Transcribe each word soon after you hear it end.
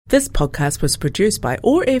This podcast was produced by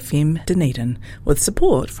OAR FM Dunedin with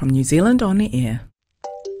support from New Zealand On Air.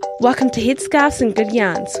 Welcome to Headscarves and Good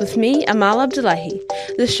Yarns with me, Amal Abdullahi.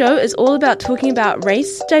 The show is all about talking about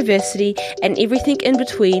race, diversity and everything in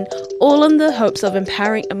between, all in the hopes of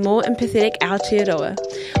empowering a more empathetic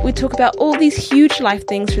Aotearoa. We talk about all these huge life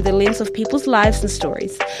things through the lens of people's lives and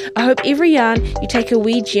stories. I hope every yarn you take a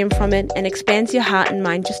wee gem from it and expands your heart and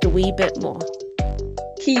mind just a wee bit more.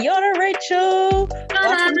 Kia ora, Rachel.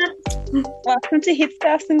 Welcome to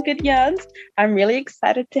Headscarves and Good Yarns. I'm really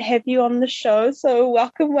excited to have you on the show, so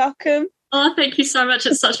welcome. Oh, thank you so much.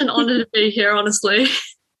 It's such an honour to be here, honestly.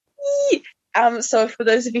 So for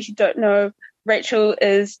those of you who don't know, Rachel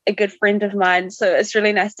is a good friend of mine, so it's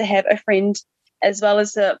really nice to have a friend as well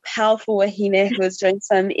as a powerful wahine who is doing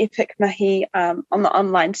some epic mahi on the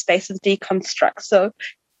online space of Deconstruct. So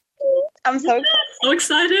I'm so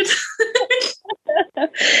excited.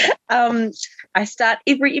 I start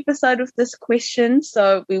every episode with this question,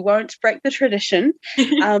 so we won't break the tradition.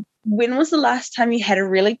 When was the last time you had a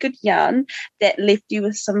really good yarn that left you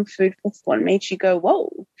with some food for thought and made you go,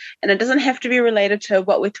 whoa? And it doesn't have to be related to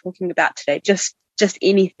what we're talking about today, just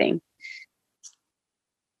anything.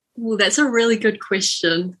 Well, that's a really good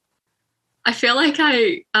question. I feel like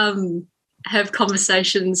I have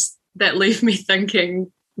conversations that leave me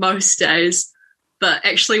thinking most days, but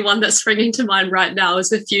actually one that's springing to mind right now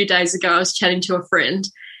is a few days ago I was chatting to a friend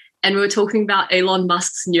and we were talking about Elon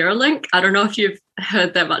Musk's Neuralink. I don't know if you've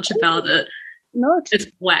heard that much about it. No. It's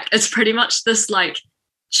whack. It's pretty much this like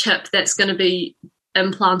chip that's going to be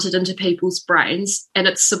implanted into people's brains, and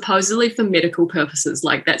it's supposedly for medical purposes.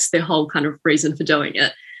 Like that's their whole kind of reason for doing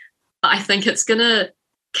it. But I think it's going to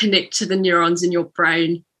connect to the neurons in your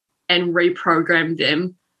brain and reprogram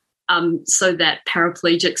them so that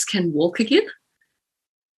paraplegics can walk again,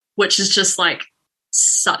 which is just like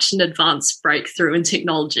such an advanced breakthrough in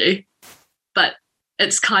technology. But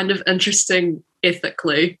it's kind of interesting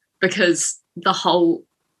ethically because the whole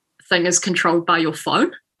thing is controlled by your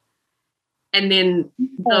phone. And then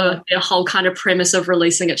the whole kind of premise of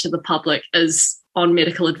releasing it to the public is on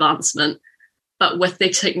medical advancement. But with the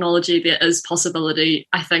technology, there is possibility,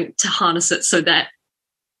 I think, to harness it so that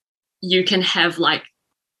you can have like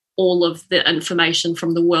all of the information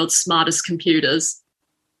from the world's smartest computers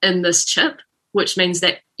in this chip, which means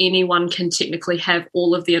that anyone can technically have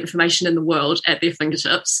all of the information in the world at their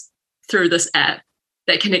fingertips through this app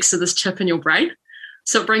that connects to this chip in your brain.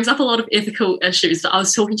 So it brings up a lot of ethical issues. I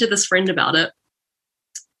was talking to this friend about it,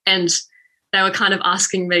 and they were kind of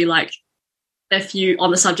asking me, like, if you,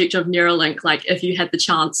 on the subject of Neuralink, like if you had the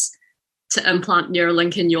chance to implant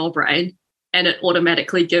Neuralink in your brain and it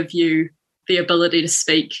automatically give you the ability to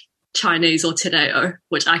speak Chinese or Te Reo,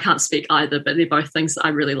 which I can't speak either, but they're both things that I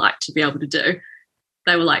really like to be able to do.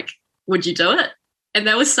 They were like, would you do it? And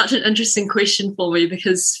that was such an interesting question for me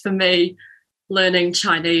because for me, learning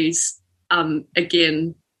Chinese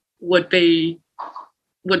again would be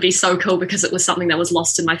so cool because it was something that was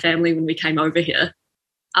lost in my family when we came over here.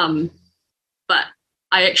 But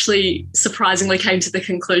I actually surprisingly came to the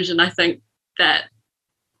conclusion, I think, that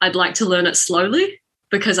I'd like to learn it slowly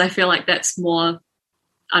because I feel like that's more,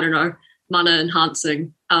 I don't know, mana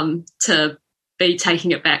enhancing to be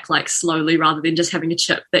taking it back like slowly rather than just having a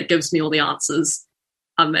chip that gives me all the answers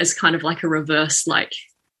as kind of like a reverse like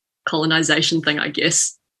colonization thing, I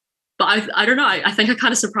guess. But I don't know, I think I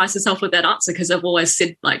kind of surprised myself with that answer because I've always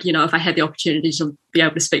said, like, you know, if I had the opportunity to be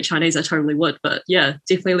able to speak Chinese, I totally would. But yeah,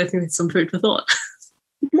 definitely left me with some food for thought.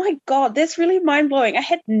 My God, that's really mind-blowing. I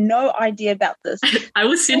had no idea about this. I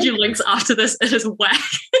will send you links after this. It is whack.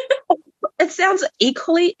 It sounds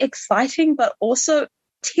equally exciting, but also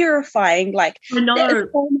terrifying. Like, there is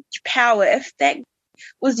so much power. If that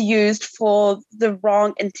was used for the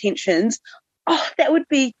wrong intentions, that would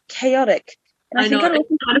be chaotic. And I know. It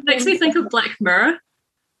kind of makes me think of Black Mirror.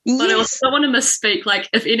 Yes. But I also don't want to misspeak. Like,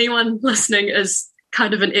 if anyone listening is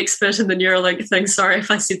kind of an expert in the Neuralink thing, sorry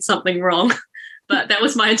if I said something wrong. But that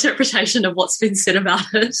was my interpretation of what's been said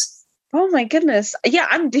about it. Oh, my goodness. Yeah,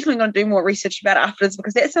 I'm definitely going to do more research about it afterwards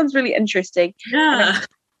because that sounds really interesting. Yeah. And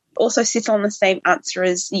also sit on the same answer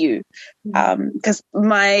as you because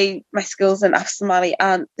my skills in Somali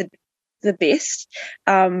aren't the best.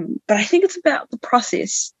 But I think it's about the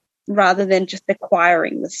process rather than just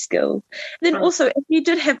acquiring the skill. Then also, if you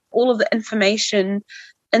did have all of the information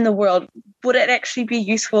in the world, would it actually be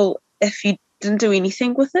useful if you didn't do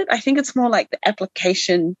anything with it? I think it's more like the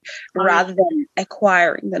application rather than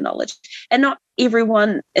acquiring the knowledge. And not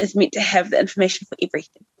everyone is meant to have the information for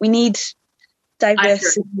everything. We need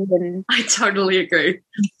diversity and I totally agree.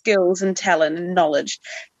 skills and talent and knowledge.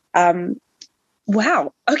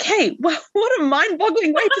 Wow. Okay. Well, what a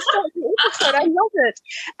mind-boggling way to start the episode. I love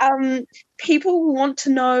it. People want to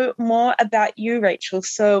know more about you, Rachel.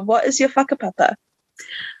 So what is your whakapapa?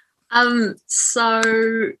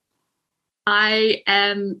 So I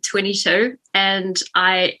am 22 and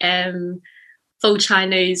I am full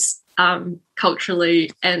Chinese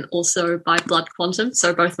culturally and also by blood quantum.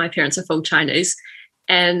 So both my parents are full Chinese.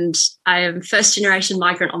 And I am first generation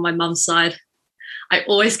migrant on my mum's side. I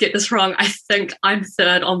always get this wrong. I think I'm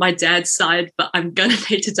third on my dad's side, but I'm going to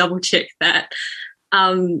need to double check that.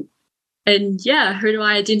 And yeah, who do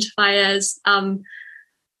I identify as?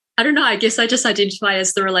 I don't know. I guess I just identify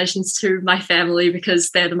as the relations to my family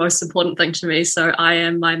because they're the most important thing to me. So I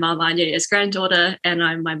am my mum Anya's granddaughter, and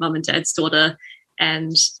I'm my mum and dad's daughter,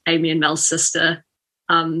 and Amy and Mel's sister,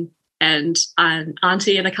 and an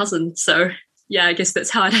auntie and a cousin. So yeah, I guess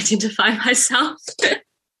that's how I'd identify myself.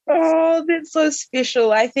 Oh, that's so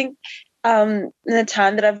special. I think in the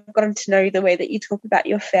time that I've gotten to know you, the way that you talk about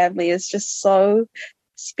your family is just so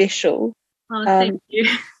special. Oh, thank you.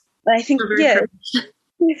 I think, yeah,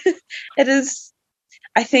 it is.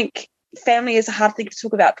 I think family is a hard thing to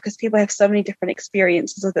talk about because people have so many different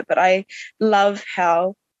experiences with it, but I love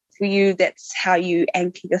how for you, that's how you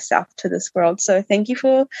anchor yourself to this world. So thank you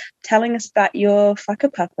for telling us about your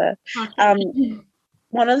whakapapa.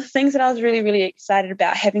 One of the things that I was really, really excited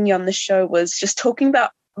about having you on the show was just talking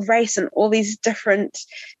about race and all these different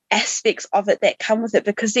aspects of it that come with it,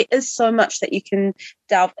 because there is so much that you can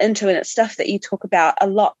delve into, and it's stuff that you talk about a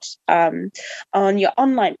lot on your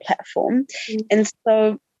online platform. Mm-hmm. And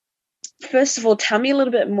so first of all, tell me a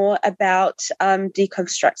little bit more about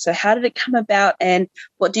Deconstruct. So how did it come about and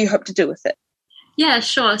what do you hope to do with it? Yeah,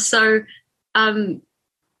 sure. So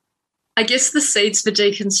I guess the seeds for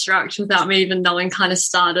Deconstruct, without me even knowing, kind of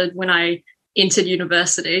started when I entered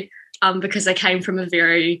university, because I came from a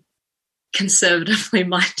very conservatively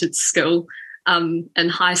minded school in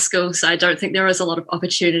high school. So I don't think there was a lot of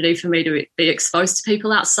opportunity for me to be exposed to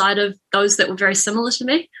people outside of those that were very similar to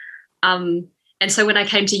me. And so when I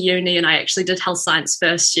came to uni, and I actually did health science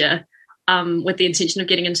first year with the intention of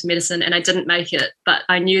getting into medicine, and I didn't make it. But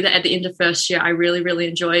I knew that at the end of first year, I really, really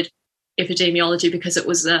enjoyed epidemiology because it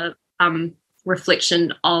was a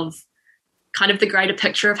reflection of kind of the greater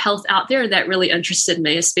picture of health out there, and that really interested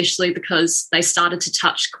me, especially because they started to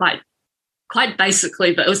touch quite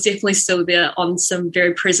basically, but it was definitely still there, on some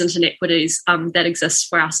very present inequities that exist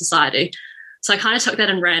for our society. So I kind of took that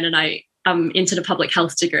and ran, and I entered a public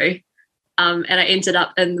health degree, and I ended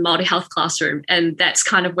up in the Māori health classroom, and that's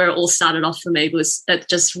kind of where it all started off for me. Was it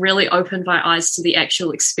just really opened my eyes to the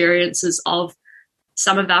actual experiences of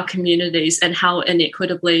some of our communities and how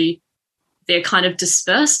inequitably they're kind of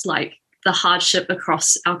dispersed. Like the hardship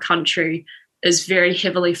across our country is very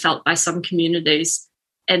heavily felt by some communities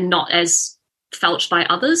and not as felt by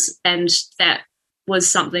others. And that was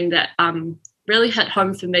something that really hit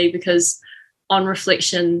home for me, because on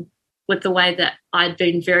reflection, with the way that I'd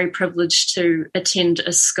been very privileged to attend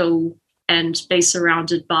a school and be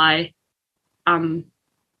surrounded by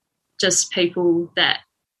just people that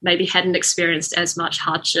maybe hadn't experienced as much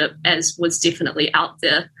hardship as was definitely out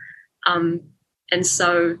there. And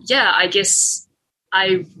so, yeah, I guess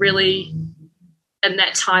I really, in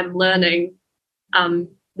that time learning,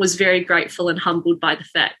 was very grateful and humbled by the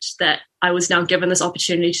fact that I was now given this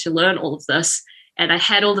opportunity to learn all of this. And I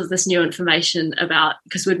had all of this new information about,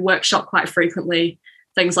 because we'd workshop quite frequently,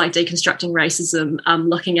 things like deconstructing racism,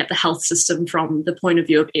 looking at the health system from the point of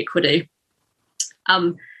view of equity.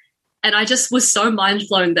 And I just was so mind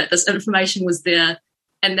blown that this information was there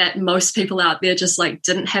and that most people out there just like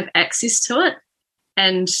didn't have access to it.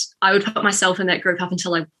 And I would put myself in that group up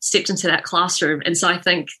until I stepped into that classroom. And so I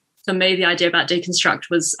think for me, the idea about Deconstruct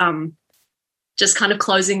was just kind of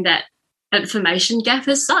closing that information gap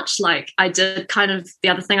as such. Like I did the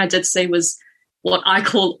other thing I did see was what I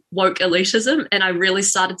call woke elitism. And I really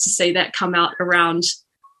started to see that come out around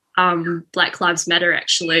Black Lives Matter,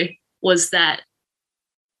 actually, was that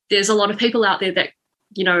there's a lot of people out there that,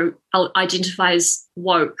 you know, identify as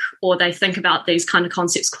woke, or they think about these kind of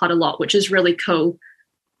concepts quite a lot, which is really cool.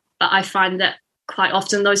 But I find that quite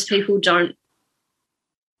often those people don't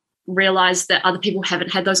realize that other people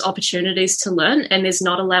haven't had those opportunities to learn, and there's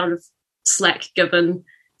not a lot of slack given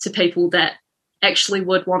to people that actually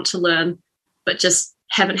would want to learn but just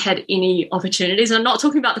haven't had any opportunities. And I'm not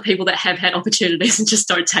talking about the people that have had opportunities and just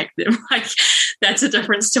don't take them. Like that's a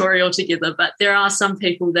different story altogether. But there are some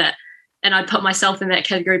people that, and I'd put myself in that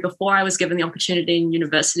category before I was given the opportunity in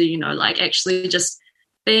university, you know, like actually just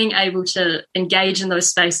being able to engage in those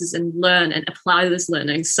spaces and learn and apply those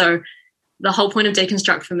learnings. So the whole point of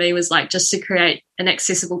Deconstruct for me was like just to create an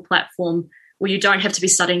accessible platform where you don't have to be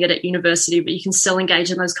studying it at university, but you can still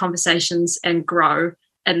engage in those conversations and grow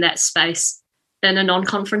in that space in a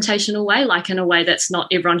non-confrontational way, like in a way that's not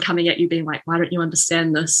everyone coming at you being like, why don't you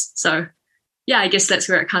understand this? So yeah, I guess that's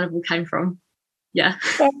where it kind of all came from. Yeah.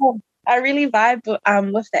 I really vibe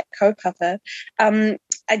with that kaupapa.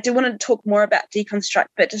 I do want to talk more about deconstruct,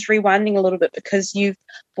 but just rewinding a little bit because you've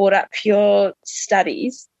brought up your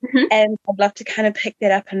studies, and I'd love to kind of pick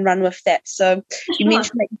that up and run with that. So you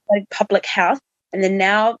mentioned that you studied public health, and then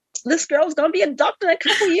now this girl's going to be a doctor in a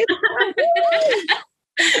couple of years.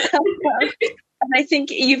 And I think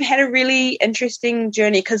you've had a really interesting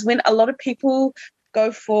journey, because when a lot of people go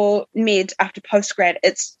for med after postgrad,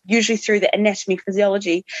 it's usually through the anatomy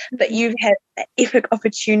physiology, but you've had an epic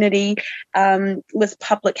opportunity with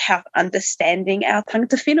public health, understanding our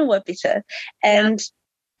tangata whenua better. And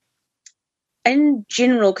in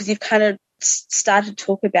general, because you've kind of started to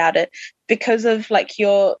talk about it, because of like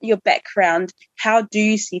your background, how do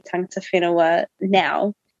you see tangata whenua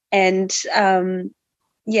now? And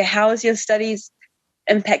how has your studies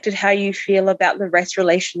impacted how you feel about the race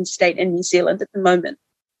relations state in New Zealand at the moment?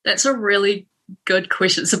 That's a really good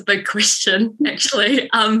question. It's a big question, actually.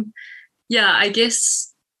 I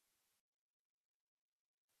guess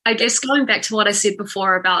going back to what I said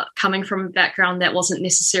before about coming from a background that wasn't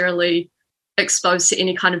necessarily exposed to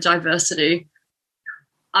any kind of diversity,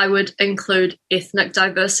 I would include ethnic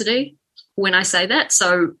diversity when I say that.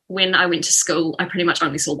 So when I went to school, I pretty much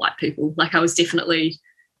only saw white people. Like, I was definitely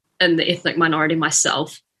in the ethnic minority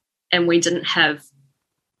myself, and we didn't have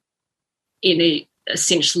any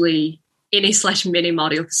many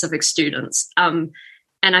Māori or Pacific students. And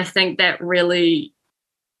I think that really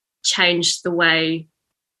changed the way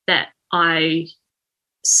that I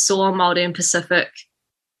saw Māori and Pacific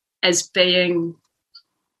as being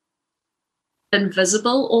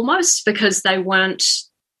invisible almost, because they weren't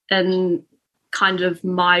in kind of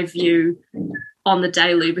my view on the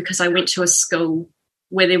daily, because I went to a school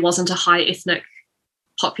where there wasn't a high ethnic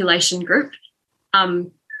population group.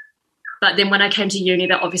 But then when I came to uni,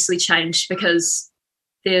 that obviously changed, because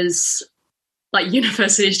there's like,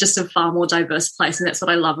 university is just a far more diverse place, and that's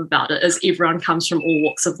what I love about it, is everyone comes from all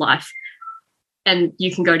walks of life, and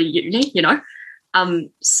you can go to uni, you know. I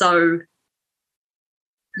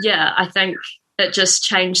think it just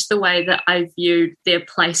changed the way that I viewed their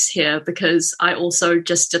place here, because I also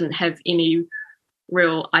just didn't have any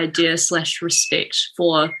real idea / respect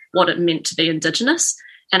for what it meant to be Indigenous.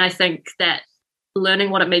 And I think that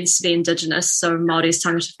learning what it means to be Indigenous, so Māori's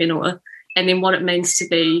tangata whenua, and then what it means to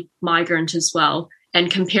be migrant as well, and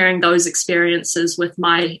comparing those experiences with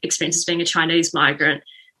my experiences being a Chinese migrant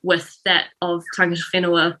with that of tangata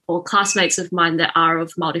whenua or classmates of mine that are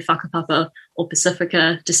of Māori whakapapa or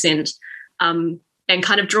Pacifica descent, and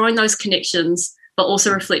kind of drawing those connections, but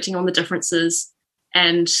also reflecting on the differences.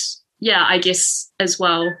 And I guess as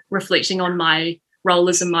well, reflecting on my role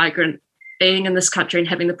as a migrant, being in this country and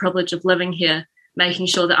having the privilege of living here, making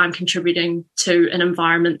sure that I'm contributing to an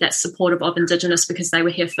environment that's supportive of Indigenous, because they were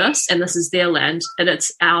here first and this is their land, and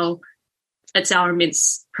it's our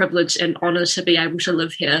immense privilege and honour to be able to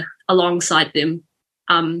live here alongside them.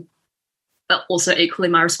 But also equally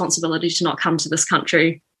my responsibility to not come to this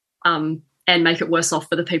country and make it worse off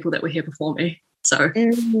for the people that were here before me. So,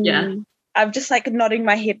 I'm just like nodding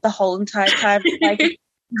my head the whole entire time. Like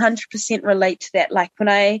 100% relate to that. Like when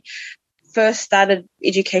I first started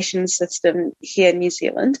education system here in New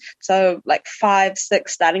Zealand, so like 5,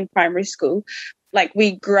 6 starting primary school, like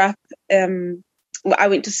we grew up, I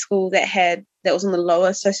went to school that was on the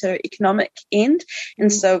lower socioeconomic end,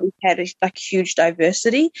 and so we had like huge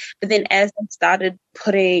diversity. But then as I started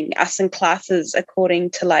putting us in classes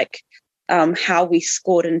according to like how we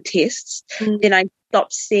scored in tests, then I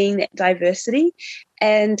stopped seeing that diversity.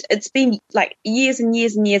 And it's been like years and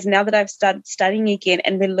years and years now that I've started studying again,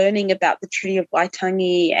 and we're learning about the Treaty of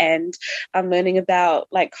Waitangi, and I'm learning about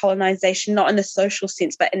like colonization, not in a social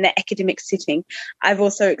sense, but in the academic setting. I've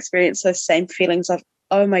also experienced those same feelings of,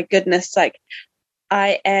 oh my goodness, like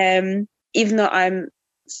even though I'm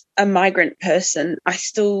a migrant person, I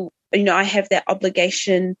still, I have that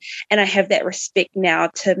obligation and I have that respect now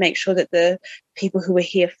to make sure that the people who were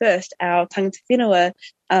here first, our tangata whenua,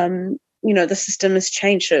 the system has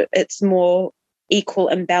changed. So it's more equal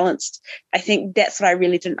and balanced. I think that's what I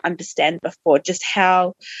really didn't understand before, just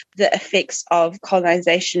how the effects of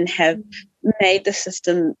colonization have made the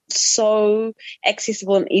system so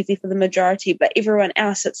accessible and easy for the majority, but everyone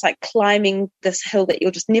else, it's like climbing this hill that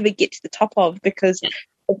you'll just never get to the top of because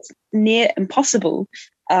it's near impossible.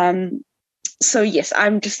 So yes,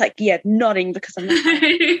 I'm just like, nodding because I'm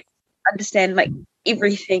like, understand like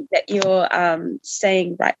everything that you're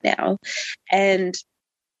saying right now. And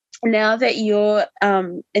now that you're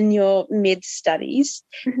in your med studies,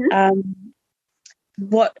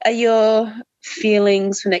 what are your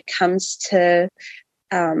feelings when it comes to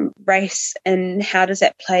race, and how does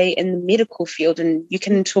that play in the medical field? And you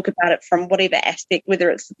can talk about it from whatever aspect, whether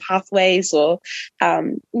it's the pathways or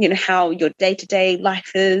how your day-to-day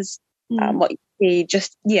life is, what you see,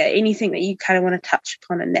 just anything that you kind of want to touch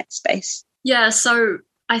upon in that space. So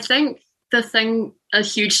I think a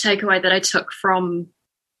huge takeaway that I took from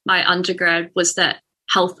my undergrad was that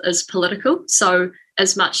health is political. So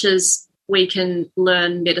as much as we can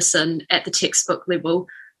learn medicine at the textbook level,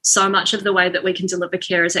 so much of the way that we can deliver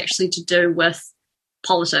care is actually to do with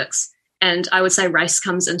politics. And I would say race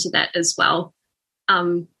comes into that as well.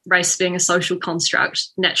 Race being a social construct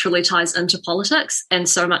naturally ties into politics. And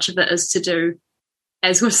so much of it is to do,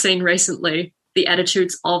 as we've seen recently, the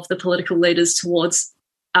attitudes of the political leaders towards,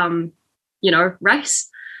 race.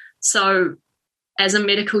 So as a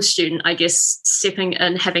medical student, I guess stepping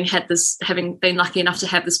in, having been lucky enough to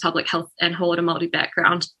have this public health and Hoara Māori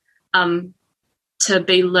background, to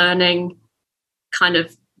be learning kind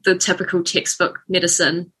of the typical textbook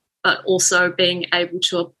medicine, but also being able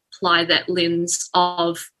to apply that lens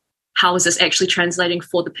of how is this actually translating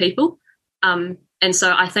for the people. And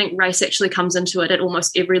so I think race actually comes into it at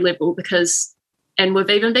almost every level and we've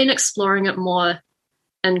even been exploring it more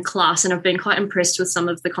in class, and I've been quite impressed with some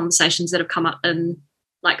of the conversations that have come up in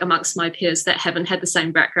amongst my peers that haven't had the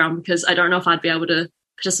same background, because I don't know if I'd be able to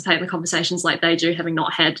participate in the conversations like they do, having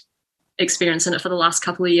not had experience in it for the last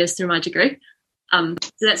couple of years through my degree. So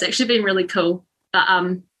that's actually been really cool. But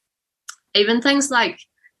even things like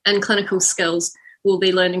in clinical skills, we'll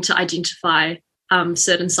be learning to identify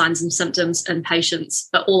certain signs and symptoms in patients,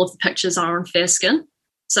 but all of the pictures are on fair skin.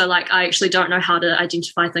 So I actually don't know how to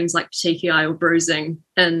identify things like petechiae or bruising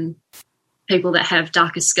in people that have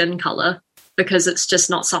darker skin colour, because it's just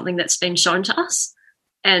not something that's been shown to us.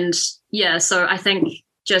 And so I think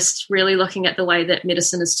just really looking at the way that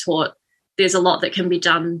medicine is taught, there's a lot that can be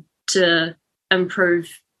done to improve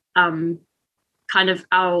kind of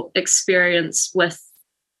our experience with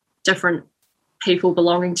different people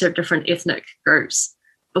belonging to different ethnic groups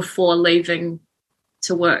before leaving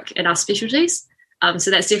to work in our specialties.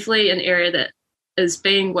 So that's definitely an area that is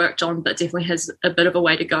being worked on, but definitely has a bit of a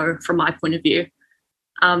way to go from my point of view.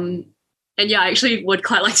 I actually would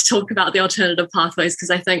quite like to talk about the alternative pathways,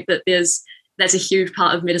 because I think that that's a huge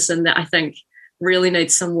part of medicine that I think really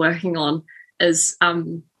needs some working on. Is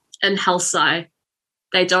in health sci,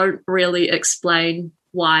 they don't really explain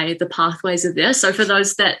why the pathways are there. So for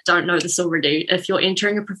those that don't know this already, if you're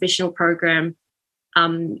entering a professional program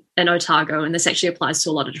in Otago, and this actually applies to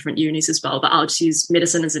a lot of different unis as well, but I'll just use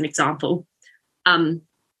medicine as an example,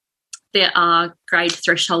 there are grade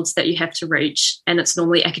thresholds that you have to reach, and it's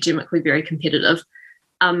normally academically very competitive.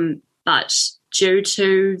 But due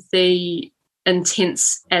to the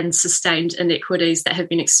intense and sustained inequities that have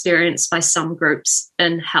been experienced by some groups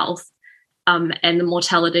in health, and the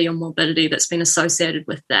mortality or morbidity that's been associated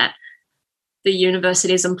with that, the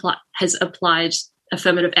university has applied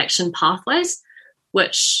affirmative action pathways,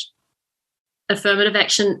 which affirmative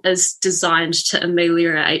action is designed to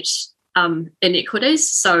ameliorate inequities.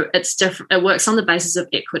 So it's different. It works on the basis of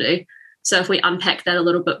equity. So if we unpack that a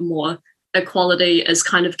little bit more, equality is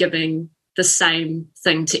kind of giving the same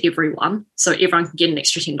thing to everyone, so everyone can get an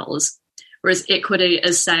extra $10. Whereas equity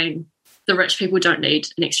is saying the rich people don't need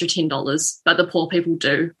an extra $10, but the poor people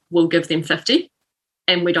do. We'll give them $50,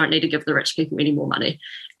 and we don't need to give the rich people any more money.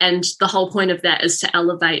 And the whole point of that is to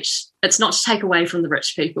elevate. It's not to take away from the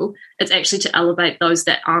rich people. It's actually to elevate those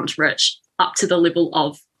that aren't rich up to the level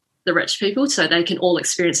of the rich people, so they can all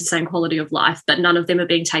experience the same quality of life, but none of them are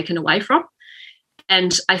being taken away from.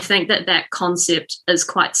 And I think that concept is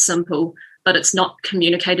quite simple, but it's not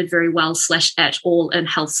communicated very well / at all in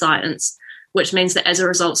health science, which means that as a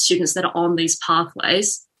result, students that are on these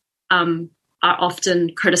pathways are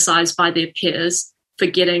often criticised by their peers for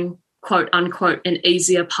getting, quote unquote, an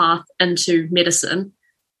easier path into medicine.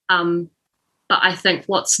 But I think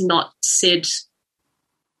what's not said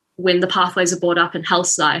when the pathways are brought up in health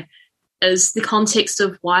sci is the context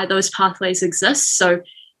of why those pathways exist. So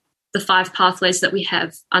the 5 pathways that we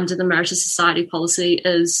have under the Meritorious Society policy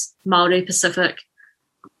is Māori, Pacific,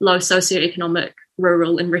 low socioeconomic,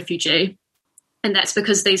 rural, and refugee. And that's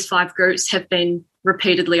because these 5 groups have been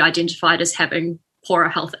repeatedly identified as having poorer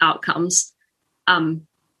health outcomes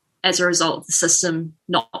as a result of the system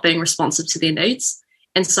not being responsive to their needs.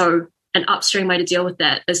 And so an upstream way to deal with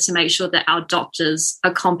that is to make sure that our doctors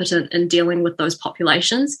are competent in dealing with those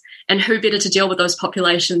populations. And who better to deal with those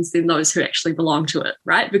populations than those who actually belong to it,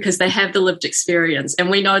 right? Because they have the lived experience. And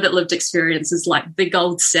we know that lived experience is like the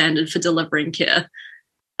gold standard for delivering care.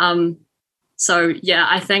 So, yeah,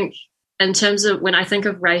 I think in terms of when I think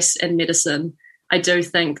of race and medicine, I do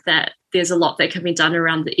think that there's a lot that can be done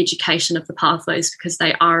around the education of the pathways, because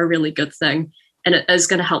they are a really good thing. And it is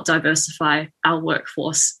going to help diversify our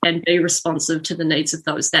workforce and be responsive to the needs of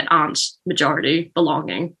those that aren't majority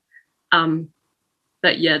belonging.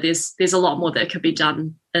 But yeah, there's a lot more that could be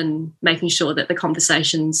done in making sure that the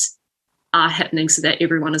conversations are happening so that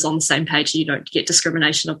everyone is on the same page and you don't get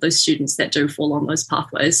discrimination of those students that do fall on those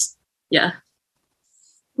pathways. Yeah.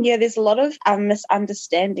 Yeah, there's a lot of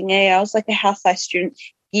misunderstanding. I was like a house science student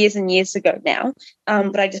years and years ago now,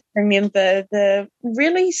 but I just remember the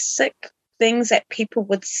really sick things that people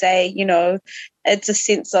would say. You know, it's a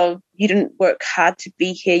sense of you didn't work hard to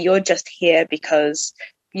be here. You're just here because,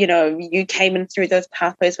 you know, you came in through those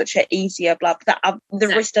pathways which are easier, blah, blah. The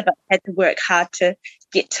rest of us had to work hard to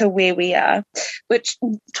get to where we are. Which,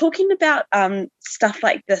 talking about stuff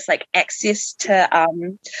like this, like access to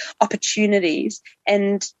opportunities,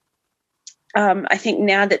 and I think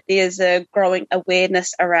now that there's a growing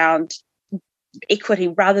awareness around equity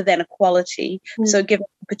rather than equality, so giving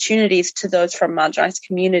opportunities to those from marginalised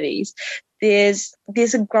communities, there's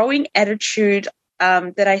a growing attitude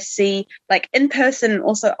that I see, like in person and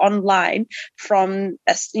also online, from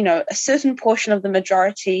a certain portion of the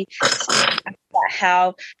majority, about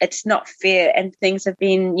how it's not fair and things have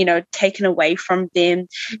been, taken away from them.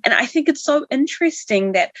 And I think it's so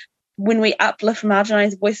interesting that when we uplift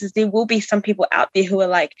marginalized voices, there will be some people out there who are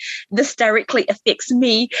like, this directly affects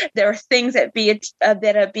me. There are things that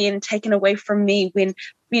are being taken away from me when,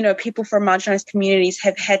 people from marginalized communities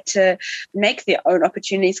have had to make their own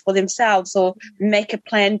opportunities for themselves, or make a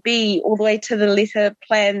plan B all the way to the letter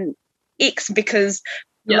plan X, because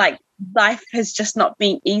life has just not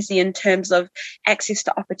been easy in terms of access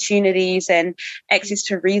to opportunities and access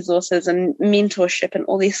to resources and mentorship and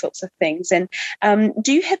all these sorts of things. And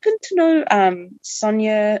do you happen to know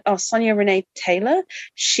Sonia Renee Taylor?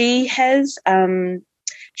 She has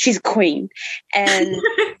she's a queen, and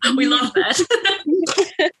we love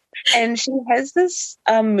that. And she has this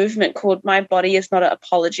movement called My Body Is Not an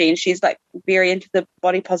Apology, and she's like very into the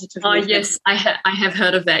body positive movement. Yes, I have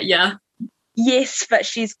heard of that. Yeah. Yes, but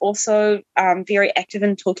she's also very active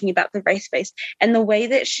in talking about the race space. And the way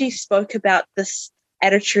that she spoke about this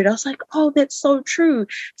attitude, I was like, oh, that's so true.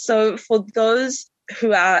 So for those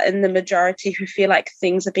who are in the majority who feel like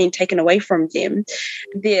things are being taken away from them,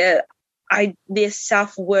 their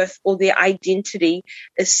self-worth or their identity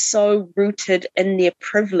is so rooted in their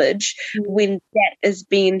privilege. When that is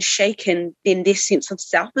being shaken, then their sense of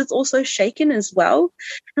self is also shaken as well.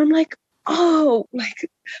 And I'm like, oh, like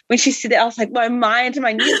when she said that, I was like, my mind,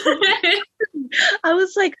 my knees. I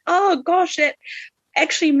was like, oh gosh, that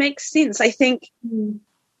actually makes sense. I think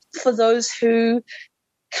for those who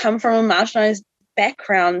come from a marginalized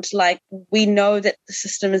background, like, we know that the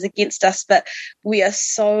system is against us, but we are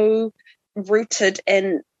so rooted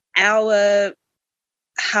in our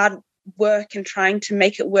hard work and trying to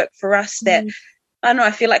make it work for us that I don't know,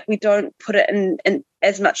 I feel like we don't put it in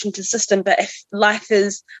as much into system. But if life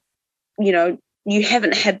is, you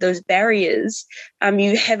haven't had those barriers,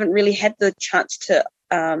 you haven't really had the chance to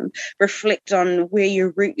reflect on where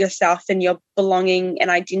you root yourself and your belonging and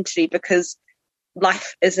identity, because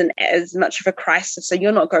life isn't as much of a crisis, so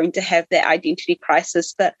you're not going to have that identity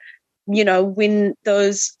crisis. But when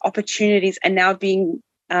those opportunities are now being,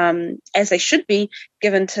 as they should be,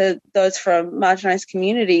 given to those from marginalized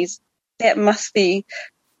communities, that must be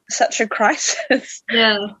such a crisis.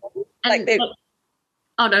 Yeah. Like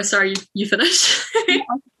oh no, sorry, you finished.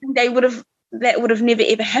 that would have never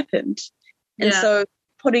ever happened. And so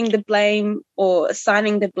putting the blame or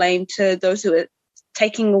assigning the blame to those who are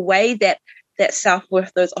taking away that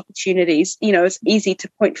self-worth, those opportunities, it's easy to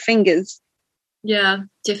point fingers. Yeah,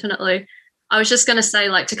 definitely. I was just going to say,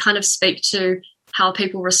 like, to kind of speak to how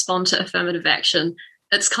people respond to affirmative action,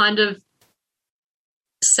 it's kind of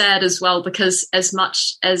sad as well, because as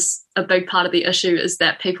much as a big part of the issue is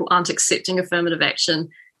that people aren't accepting affirmative action,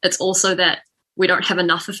 it's also that we don't have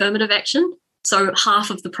enough affirmative action. So half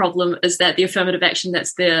of the problem is that the affirmative action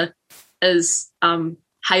that's there is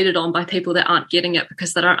hated on by people that aren't getting it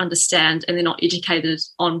because they don't understand and they're not educated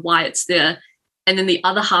on why it's there. And then the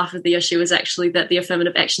other half of the issue is actually that the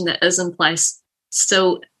affirmative action that is in place,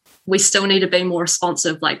 we still need to be more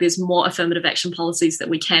responsive. Like, there's more affirmative action policies that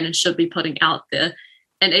we can and should be putting out there.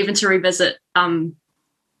 And even to revisit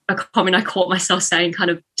a comment I caught myself saying kind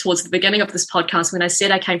of towards the beginning of this podcast when I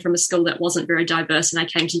said I came from a school that wasn't very diverse and I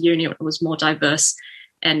came to uni and it was more diverse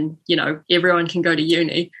and, you know, everyone can go to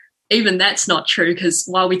uni. Even that's not true, because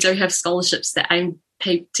while we do have scholarships that aim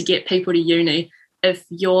to get people to uni, if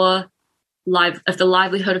the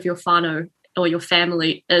livelihood of your whānau or your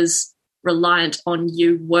family is reliant on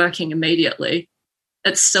you working immediately,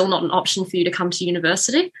 it's still not an option for you to come to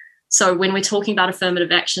university. So when we're talking about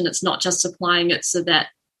affirmative action, it's not just applying it so that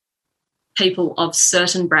people of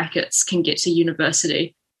certain brackets can get to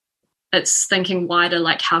university. It's thinking wider,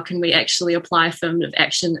 like how can we actually apply affirmative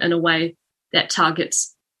action in a way that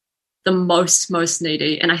targets the most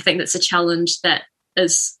needy. And I think that's a challenge that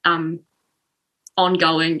is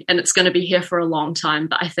ongoing, and it's going to be here for a long time.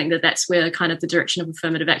 But I think that that's where kind of the direction of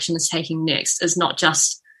affirmative action is taking next, is not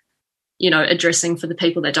just, you know, addressing for the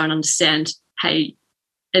people that don't understand, hey,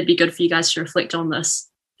 it'd be good for you guys to reflect on this.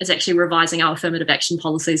 It's actually revising our affirmative action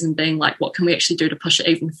policies and being like, what can we actually do to push it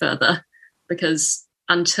even further? Because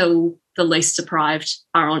until the least deprived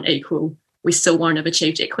are on equal, we still won't have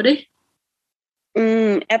achieved equity.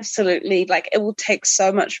 Absolutely. Like, it will take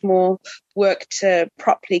so much more work to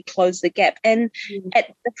properly close the gap. And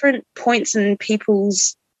at different points in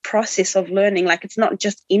people's process of learning, like, it's not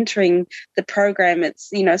just entering the program, it's,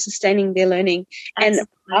 you know, sustaining their learning. Absolutely.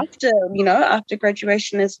 And after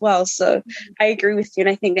graduation as well. So I agree with you, and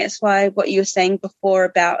I think that's why what you were saying before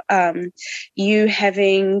about you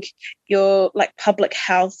having your like public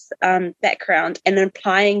health background and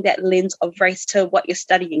applying that lens of race to what you're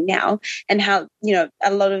studying now, and how, you know,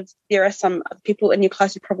 there are some people in your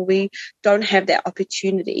class who probably don't have that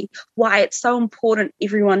opportunity. Why it's so important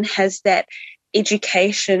everyone has that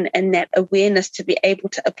education and that awareness to be able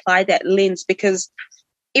to apply that lens, because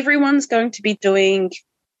everyone's going to be doing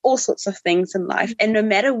all sorts of things in life, and no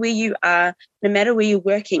matter where you are, no matter where you're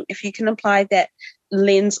working, if you can apply that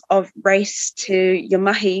lens of race to your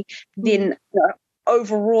mahi, then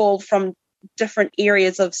overall from different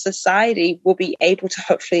areas of society will be able to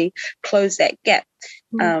hopefully close that gap.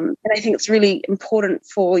 And I think it's really important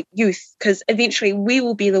for youth, because eventually we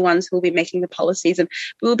will be the ones who will be making the policies, and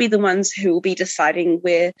we'll be the ones who will be deciding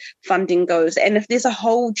where funding goes. And if there's a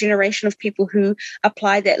whole generation of people who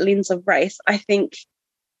apply that lens of race, I think,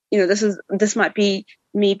 you know, this might be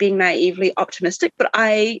me being naively optimistic, but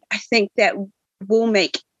I think that will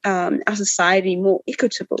make our society more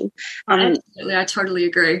equitable. Absolutely, I totally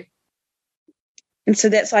agree. And so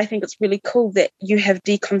that's why I think it's really cool that you have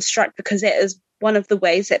Deconstruct, because that is one of the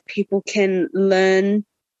ways that people can learn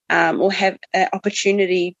or have an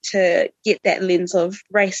opportunity to get that lens of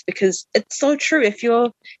race, because it's so true. If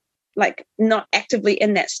you're like not actively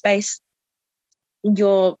in that space,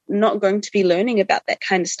 you're not going to be learning about that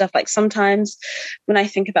kind of stuff. Like, sometimes when I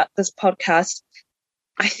think about this podcast,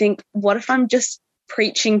 I think, what if I'm just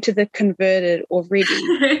preaching to the converted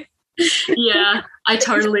already? I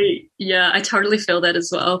totally feel that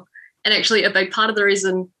as well. And actually, a big part of the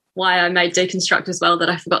reason why I made Deconstruct as well, that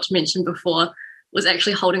I forgot to mention before, was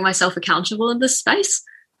actually holding myself accountable in this space,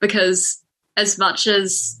 because as much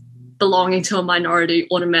as belonging to a minority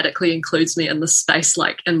automatically includes me in this space,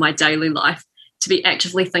 like in my daily life, to be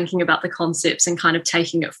actively thinking about the concepts and kind of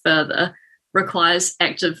taking it further requires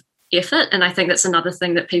active effort. And I think that's another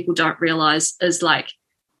thing that people don't realize is, like,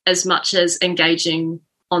 as much as engaging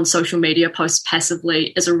on social media posts passively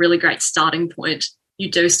is a really great starting point, you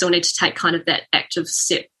do still need to take kind of that active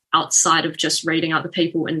step outside of just reading other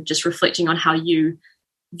people and just reflecting on how you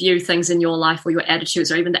view things in your life, or your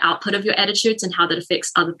attitudes, or even the output of your attitudes and how that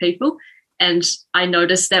affects other people. And I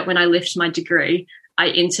noticed that when I left my degree, I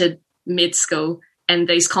entered med school, and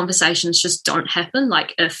these conversations just don't happen.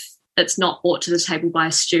 Like, if it's not brought to the table by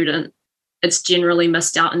a student, it's generally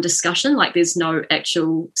missed out in discussion. Like, there's no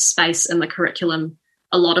actual space in the curriculum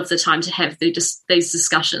a lot of the time to have these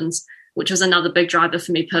discussions, which was another big driver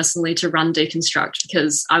for me personally to run Deconstruct,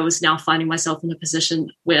 because I was now finding myself in a position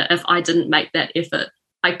where if I didn't make that effort,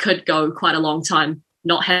 I could go quite a long time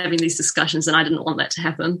not having these discussions, and I didn't want that to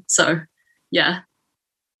happen. So, yeah.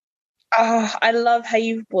 Oh, I love how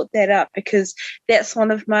you brought that up, because that's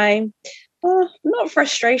one of my, not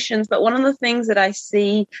frustrations, but one of the things that I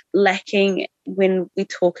see lacking when we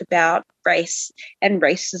talk about race and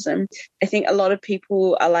racism. I think a lot of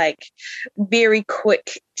people are like very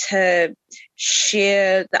quick to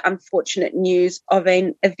share the unfortunate news of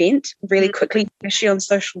an event really quickly, especially on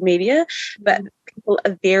social media, but people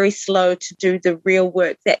are very slow to do the real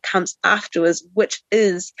work that comes afterwards, which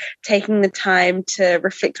is taking the time to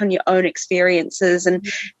reflect on your own experiences and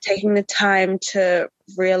taking the time to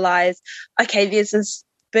realize, okay, there's this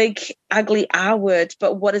big, ugly R word,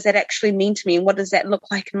 but what does that actually mean to me? And what does that look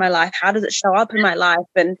like in my life? How does it show up in my life?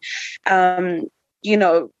 And,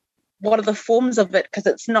 what are the forms of it? Because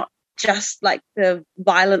it's not just like the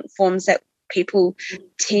violent forms that people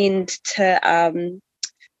tend to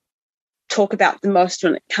talk about the most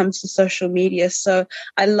when it comes to social media. So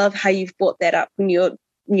I love how you've brought that up when you're,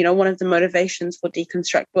 one of the motivations for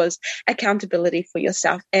Deconstruct was accountability for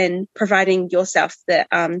yourself and providing yourself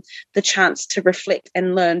the chance to reflect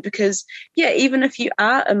and learn. Because, even if you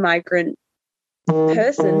are a migrant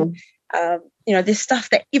person, there's stuff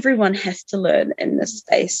that everyone has to learn in this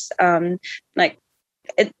space. And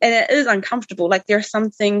it is uncomfortable. Like, there are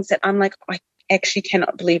some things that I'm like, I actually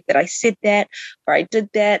cannot believe that I said that or I did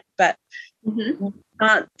that, but you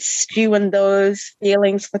can't stew in those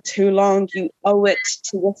feelings for too long. You owe it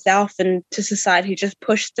to yourself and to society. Just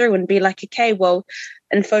push through and be like, okay, well,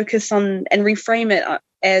 and focus on and reframe it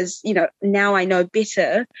as, now I know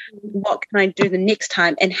better. What can I do the next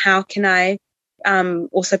time? And how can I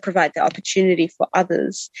also provide the opportunity for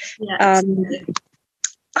others?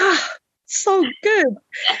 So good.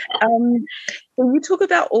 So you talk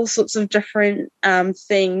about all sorts of different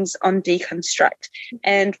things on Deconstruct,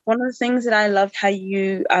 and one of the things that I love how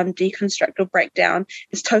you deconstruct or break down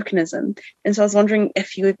is tokenism. And so I was wondering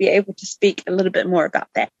if you would be able to speak a little bit more about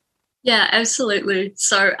that. Yeah, absolutely.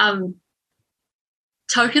 So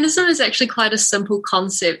tokenism is actually quite a simple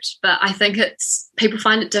concept, but I think people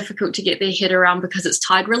find it difficult to get their head around because it's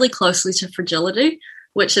tied really closely to fragility,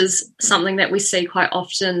 which is something that we see quite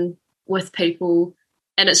often with people,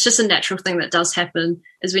 and it's just a natural thing that does happen,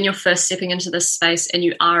 is when you're first stepping into this space and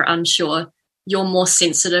you are unsure, you're more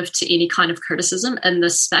sensitive to any kind of criticism in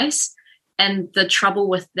this space. And the trouble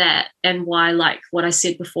with that, and why, like what I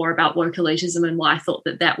said before about woke elitism and why I thought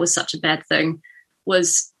that was such a bad thing,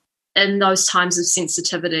 was in those times of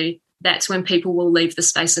sensitivity, that's when people will leave the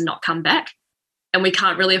space and not come back, and we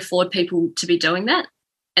can't really afford people to be doing that.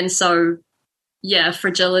 And so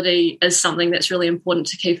fragility is something that's really important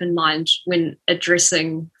to keep in mind when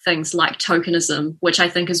addressing things like tokenism, which I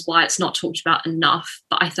think is why it's not talked about enough.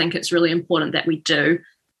 But I think it's really important that we do,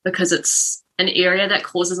 because it's an area that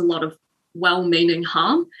causes a lot of well-meaning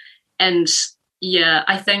harm. And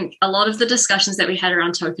I think a lot of the discussions that we had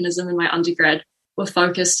around tokenism in my undergrad were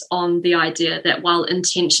focused on the idea that while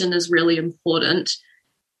intention is really important,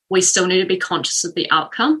 we still need to be conscious of the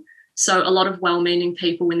outcome. So a lot of well-meaning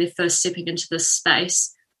people, when they're first stepping into this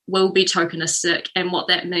space, will be tokenistic. And what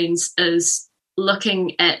that means is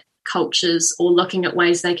looking at cultures or looking at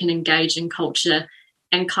ways they can engage in culture,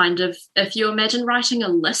 and kind of, if you imagine writing a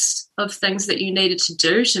list of things that you needed to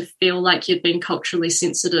do to feel like you'd been culturally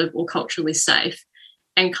sensitive or culturally safe,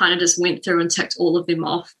 and kind of just went through and ticked all of them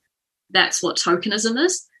off, that's what tokenism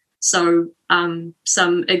is. So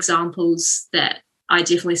some examples that I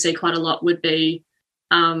definitely see quite a lot would be,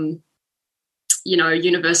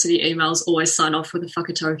 university emails always sign off with a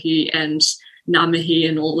whakatoki and ngā mihi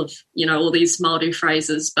and all these Māori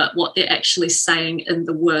phrases, but what they're actually saying in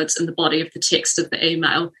the words in the body of the text of the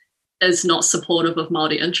email is not supportive of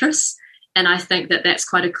Māori interests. And I think that that's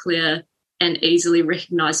quite a clear and easily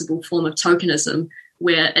recognisable form of tokenism,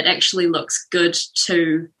 where it actually looks good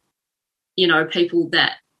to, people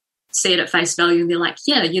that see it at face value and they're like,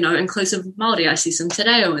 inclusive of Māori, I see some te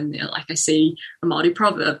reo in there, like I see a Māori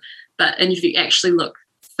proverb. And if you actually look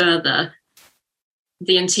further,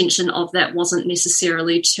 the intention of that wasn't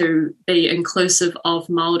necessarily to be inclusive of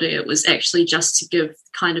Māori. It was actually just to give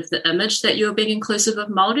kind of the image that you're being inclusive of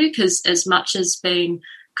Māori, because as much as being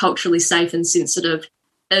culturally safe and sensitive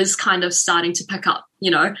is kind of starting to pick up,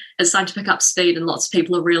 it's starting to pick up speed, and lots of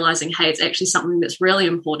people are realising, hey, it's actually something that's really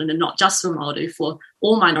important, and not just for Māori, for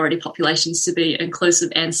all minority populations to be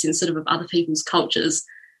inclusive and sensitive of other people's cultures.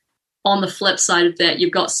 On the flip side of that,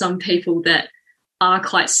 you've got some people that are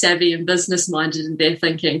quite savvy and business-minded, and they're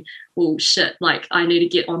thinking, well, shit, like I need to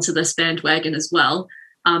get onto this bandwagon as well.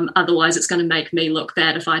 Otherwise, it's going to make me look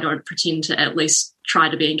bad if I don't pretend to at least try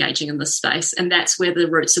to be engaging in this space. And that's where the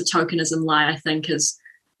roots of tokenism lie, I think, is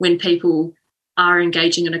when people are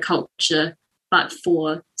engaging in a culture, but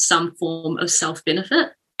for some form of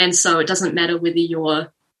self-benefit. And so it doesn't matter whether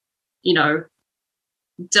you're,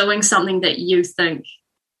 doing something that you think,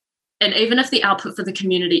 and even if the output for the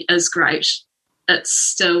community is great, it's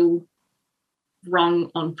still wrong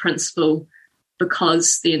on principle,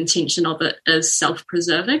 because the intention of it is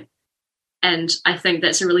self-preserving. And I think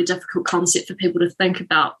that's a really difficult concept for people to think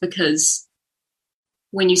about, because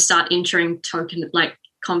when you start entering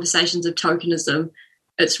conversations of tokenism,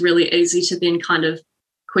 it's really easy to then kind of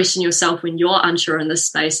question yourself when you're unsure in this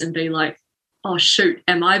space and be like, oh shoot,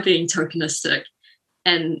 am I being tokenistic?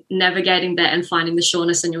 and navigating that and finding the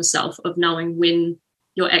sureness in yourself of knowing when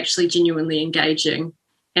you're actually genuinely engaging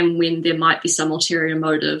and when there might be some ulterior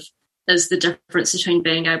motive is the difference between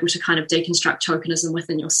being able to kind of deconstruct tokenism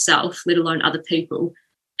within yourself, let alone other people,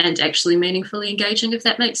 and actually meaningfully engaging, if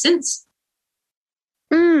that makes sense.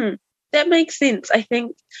 That makes sense. I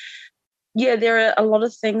think, there are a lot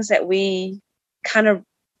of things that we kind of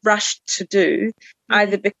rush to do,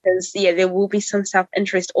 either because, there will be some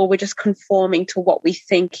self-interest, or we're just conforming to what we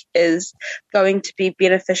think is going to be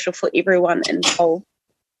beneficial for everyone involved.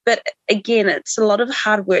 But again, it's a lot of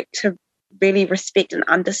hard work to really respect and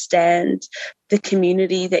understand the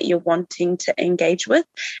community that you're wanting to engage with.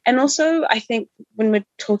 And also, I think when we're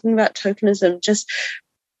talking about tokenism, just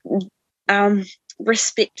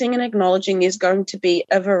respecting and acknowledging there's going to be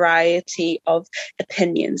a variety of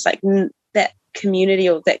opinions, like that community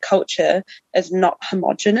or that culture is not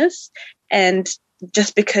homogenous. And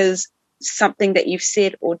just because something that you've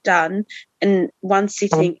said or done in one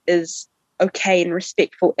setting is okay and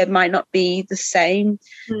respectful, it might not be the same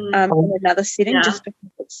in another setting, just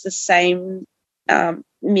because it's the same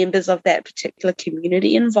members of that particular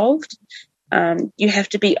community involved. You have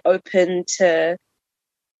to be open to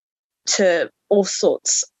all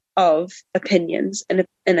sorts of opinions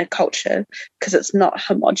in a culture, because it's not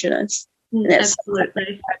homogenous. And that's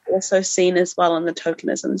Absolutely. I've also seen as well in the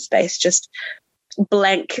tokenism space, just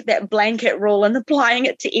that blanket rule and applying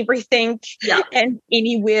it to everything and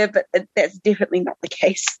anywhere, but that's definitely not the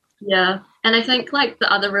case. Yeah, and I think like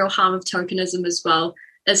the other real harm of tokenism as well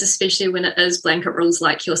is, especially when it is blanket rules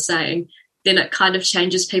like you're saying, then it kind of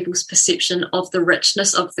changes people's perception of the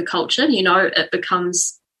richness of the culture. It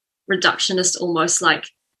becomes reductionist, almost like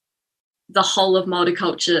the whole of Māori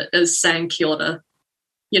culture is saying kia ora,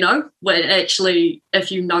 when actually,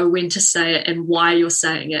 if you know when to say it and why you're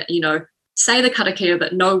saying it, say the karakia,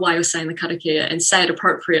 but know why you're saying the karakia and say it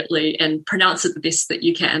appropriately and pronounce it the best that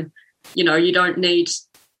you can. You don't need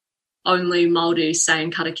only Māori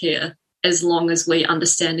saying karakia, as long as we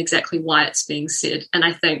understand exactly why it's being said. And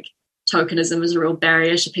I think tokenism is a real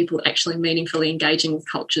barrier to people actually meaningfully engaging with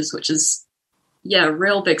cultures, which is, a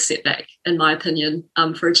real big setback, in my opinion,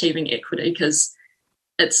 for achieving equity, because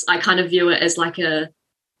I kind of view it as like a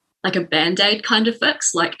Band-Aid kind of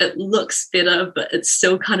fix. Like, it looks better, but it's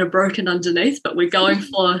still kind of broken underneath. But we're going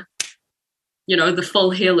for, the full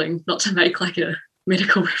healing, not to make like a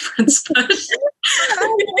medical reference, but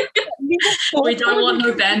we don't want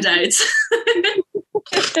no Band-Aids.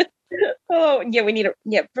 We need to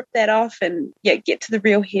rip that off and get to the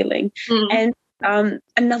real healing. And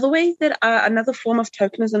another form of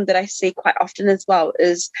tokenism that I see quite often as well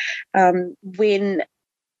is when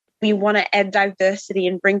we want to add diversity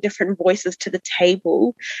and bring different voices to the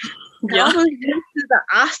table. While those voices are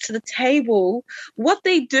asked to the table, what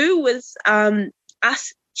they do is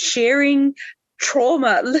us sharing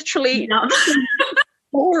trauma, literally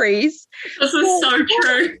stories. This is so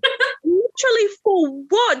true. Literally for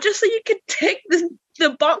what? Just so you could tick the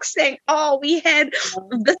box saying, we had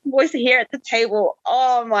this voice here at the table.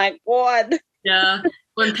 Oh my God. Yeah.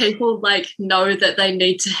 When people know that they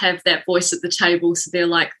need to have that voice at the table, so they're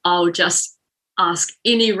like, I'll just ask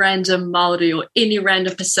any random Māori or any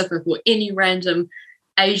random Pacific or any random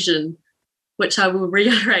Asian, which I will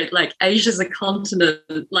reiterate, Asia's a continent.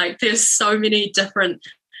 There's so many different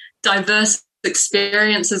diverse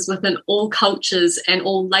experiences within all cultures and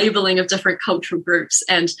all labeling of different cultural groups,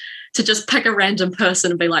 and to just pick a random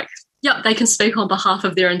person and be like, they can speak on behalf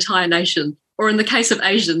of their entire nation, or in the case of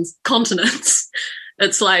Asians, continents.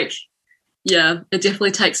 It's it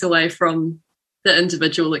definitely takes away from the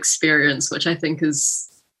individual experience, which I think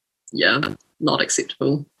is not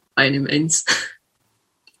acceptable by any means.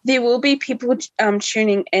 There will be people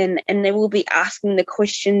tuning in, and they will be asking the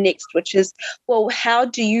question next, which is, well, how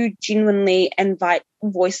do you genuinely invite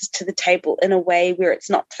voices to the table in a way where it's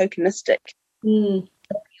not tokenistic? The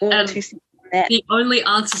only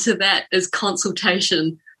answer to that is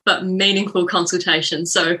consultation, but meaningful consultation.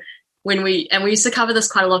 So we used to cover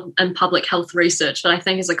this quite a lot in public health research, but I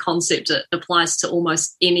think as a concept it applies to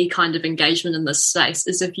almost any kind of engagement in this space,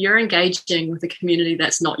 is if you're engaging with a community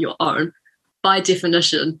that's not your own, by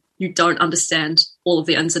definition, you don't understand all of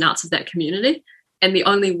the ins and outs of that community. And the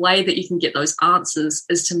only way that you can get those answers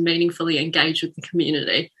is to meaningfully engage with the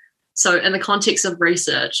community. So in the context of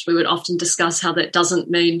research, we would often discuss how that doesn't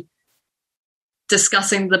mean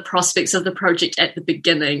discussing the prospects of the project at the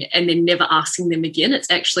beginning and then never asking them again.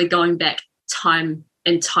 It's actually going back time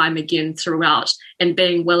and time again throughout and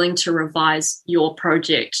being willing to revise your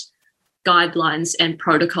project guidelines and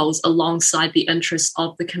protocols alongside the interests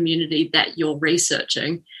of the community that you're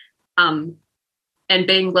researching. And and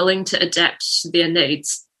being willing to adapt to their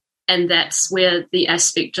needs. And that's where the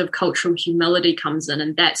aspect of cultural humility comes in,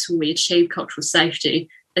 and that's when we achieve cultural safety,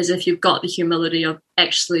 is if you've got the humility of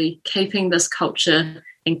actually keeping this culture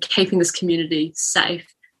and keeping this community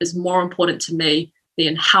safe is more important to me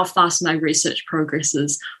than how fast my research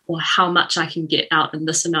progresses or how much I can get out in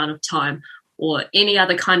this amount of time or any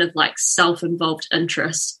other kind of like self-involved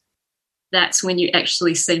interest. That's when you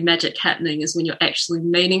actually see magic happening, is when you're actually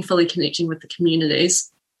meaningfully connecting with the communities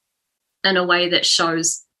in a way that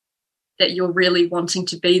shows that you're really wanting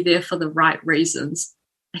to be there for the right reasons.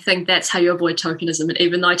 I think that's how you avoid tokenism. And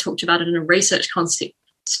even though I talked about it in a research context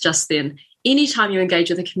just then, anytime you engage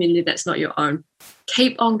with a community that's not your own,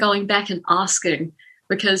 keep on going back and asking,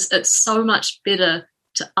 because it's so much better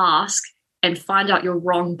to ask and find out you're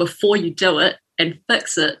wrong before you do it and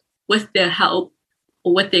fix it with their help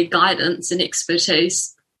or with their guidance and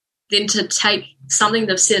expertise than to take something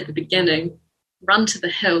they've said at the beginning, run to the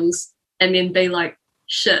hills, and then be like,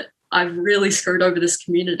 shit, I've really screwed over this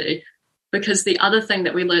community. Because the other thing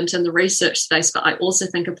that we learned in the research space, but I also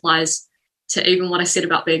think applies to even what I said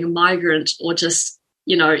about being a migrant or just,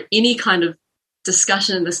 you know, any kind of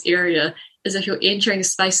discussion in this area, is if you're entering a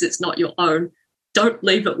space that's not your own, don't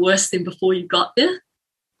leave it worse than before you got there.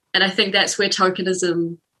 And I think that's where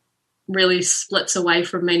tokenism really splits away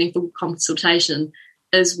from meaningful consultation,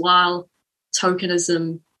 is while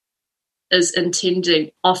tokenism is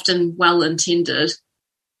intending, often well intended,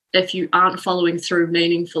 if you aren't following through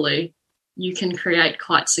meaningfully, you can create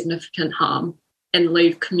quite significant harm and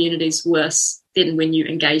leave communities worse than when you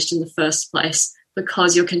engaged in the first place,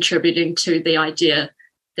 because you're contributing to the idea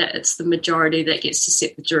that it's the majority that gets to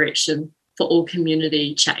set the direction for all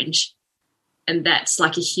community change. And that's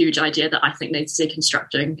like a huge idea that I think needs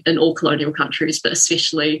deconstructing in all colonial countries, but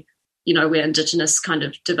especially, you know, where Indigenous kind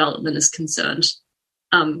of development is concerned,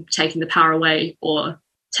 taking the power away or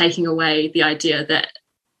taking away the idea that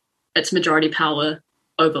it's majority power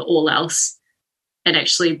over all else, and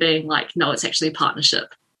actually being like, no, it's actually a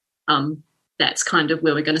partnership. That's kind of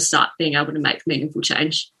where we're going to start being able to make meaningful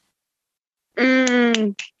change.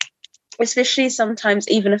 Especially sometimes,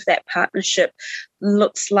 even if that partnership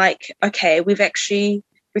looks like, okay, we've actually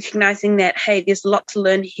recognizing that, hey, there's a lot to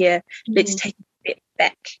learn here. Let's take a step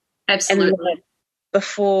back. Absolutely. And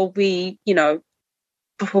before we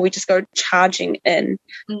just go charging in.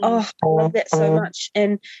 Oh, I love that so much.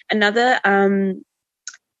 And another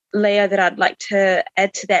layer that I'd like to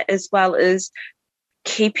add to that as well is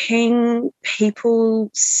keeping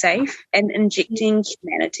people safe and injecting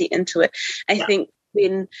humanity into it. I think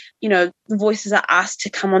when, you know, the voices are asked to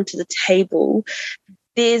come onto the table,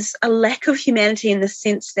 there's a lack of humanity in the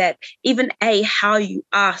sense that even how you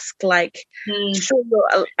ask, like, sure,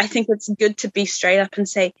 I think it's good to be straight up and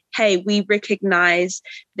say, hey, we recognize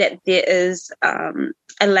that there is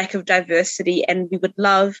a lack of diversity and we would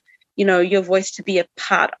love, you know, your voice to be a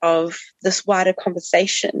part of this wider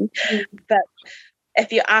conversation. But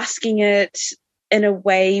if you're asking it in a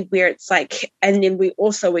way where it's like, and then we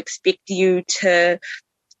also expect you to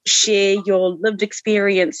share your lived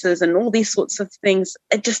experiences and all these sorts of things,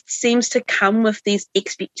 it just seems to come with these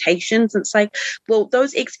expectations. It's like, well,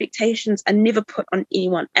 those expectations are never put on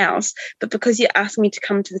anyone else, but because you're asking me to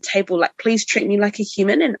come to the table, like, please treat me like a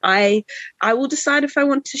human, and I will decide if I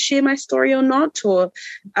want to share my story or not, or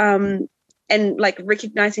and like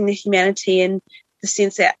recognizing the humanity in the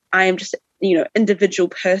sense that I am just, you know, individual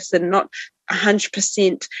person, not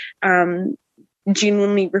 100%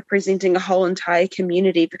 genuinely representing a whole entire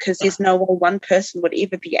community, because there's no way one person would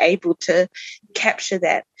ever be able to capture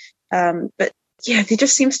that. But yeah, there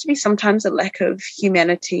just seems to be sometimes a lack of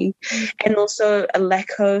humanity and also a lack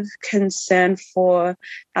of concern for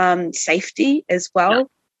safety as well.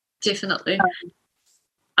 Yeah, definitely.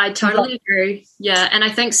 I totally agree. Yeah, and I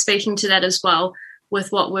think speaking to that as well,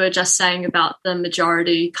 with what we were just saying about the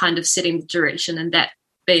majority kind of setting the direction and that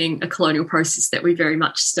being a colonial process that we very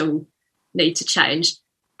much still need to change,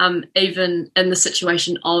 even in the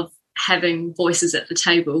situation of having voices at the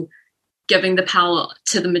table, giving the power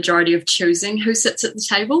to the majority of choosing who sits at the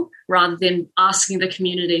table rather than asking the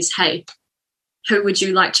communities, hey, who would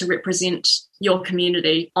you like to represent your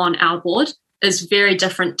community on our board, is very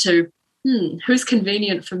different to who's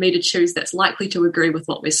convenient for me to choose that's likely to agree with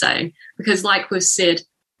what we're saying. Because like we've said,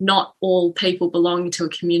 not all people belonging to a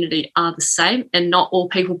community are the same, and not all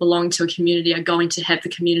people belonging to a community are going to have the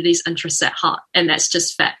community's interests at heart. And that's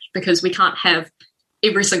just fact, because we can't have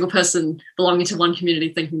every single person belonging to one community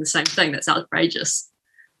thinking the same thing. That's outrageous.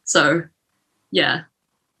 So, yeah,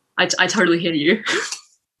 I totally hear you.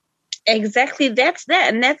 Exactly, that's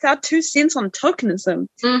that. And that's our 2 cents on tokenism.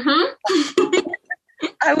 Mm-hmm.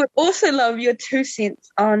 I would also love your 2 cents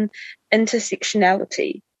on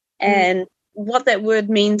intersectionality and what that word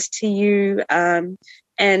means to you, and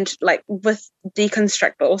like with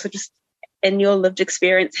deconstruct, but also just in your lived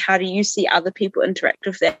experience, how do you see other people interact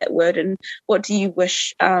with that word, and what do you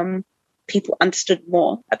wish people understood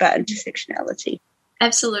more about intersectionality?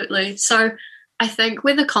 Absolutely. So I think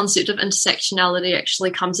where the concept of intersectionality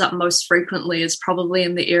actually comes up most frequently is probably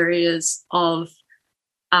in the areas of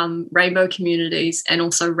rainbow communities and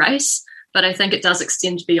also race, but I think it does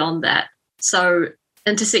extend beyond that. So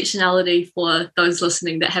intersectionality, for those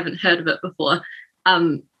listening that haven't heard of it before,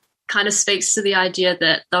 kind of speaks to the idea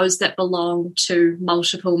that those that belong to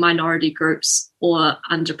multiple minority groups or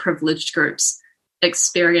underprivileged groups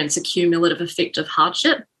experience a cumulative effect of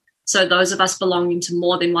hardship. So those of us belonging to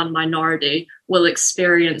more than one minority will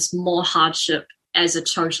experience more hardship as a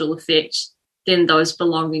total effect than those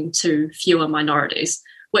belonging to fewer minorities,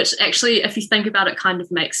 which actually, if you think about it, kind of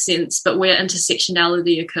makes sense. But where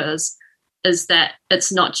intersectionality occurs is that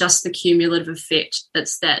it's not just the cumulative effect,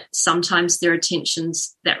 it's that sometimes there are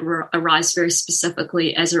tensions that arise very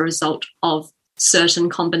specifically as a result of certain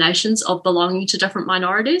combinations of belonging to different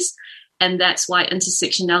minorities. And that's why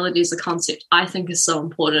intersectionality as a concept, I think, is so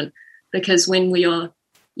important, because when we are,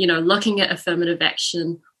 looking at affirmative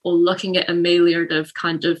action or looking at ameliorative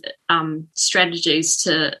kind of strategies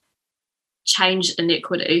to change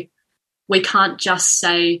inequity, we can't just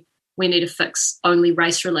say we need to fix only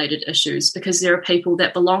race-related issues, because there are people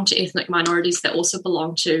that belong to ethnic minorities that also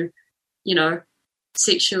belong to,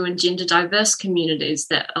 sexual and gender diverse communities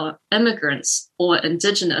that are immigrants or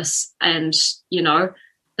Indigenous, and,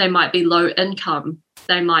 they might be low income,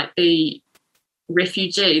 they might be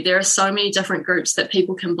refugee. There are so many different groups that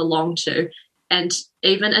people can belong to. And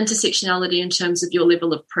even intersectionality in terms of your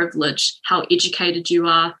level of privilege, how educated you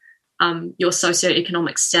are, your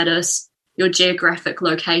socioeconomic status, your geographic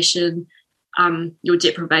location, your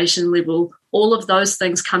deprivation level, all of those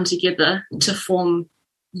things come together to form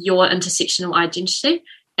your intersectional identity.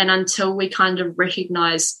 And until we kind of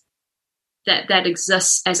recognize that that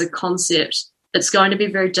exists as a concept, it's going to be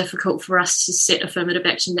very difficult for us to set affirmative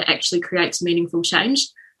action that actually creates meaningful change.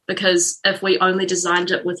 Because if we only designed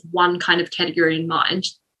it with one kind of category in mind,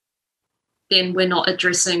 then we're not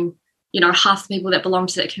addressing, half the people that belong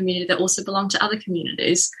to that community that also belong to other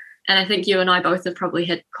communities. And I think you and I both have probably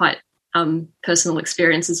had quite personal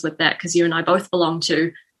experiences with that, because you and I both belong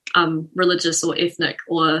to religious or ethnic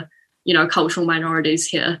or, cultural minorities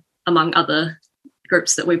here, among other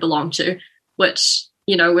groups that we belong to, which,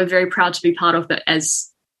 we're very proud to be part of. But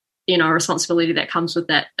as, a responsibility that comes with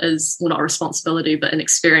that is, well, not a responsibility, but an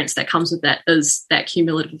experience that comes with that is that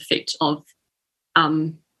cumulative effect of,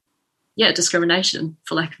 discrimination,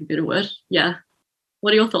 for lack of a better word. Yeah.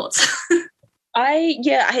 What are your thoughts?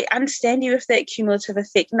 I understand you with that cumulative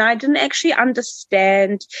effect. And I didn't actually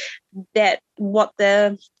understand that what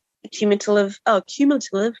the cumulative,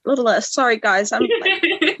 sorry guys, I'm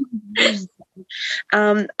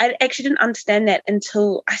I actually didn't understand that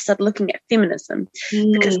until I started looking at feminism,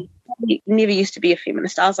 because I never used to be a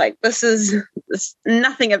feminist. I was like, this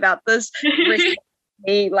nothing about this.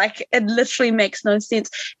 Like, it literally makes no sense.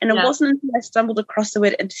 And it wasn't until I stumbled across the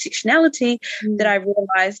word intersectionality that I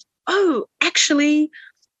realized, oh, actually,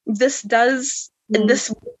 this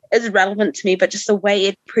is relevant to me, but just the way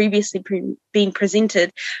it previously been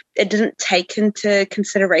presented, it didn't take into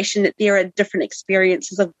consideration that there are different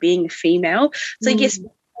experiences of being a female. So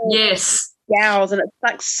yes, gals, and it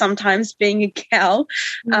sucks sometimes being a gal,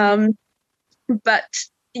 but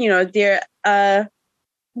there are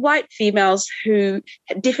white females who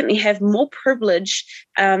definitely have more privilege,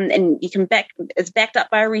 and it's backed up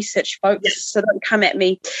by research, folks, so don't come at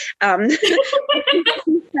me.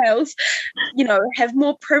 Females, have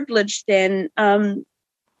more privilege than,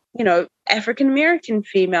 African American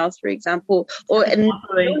females, for example, or in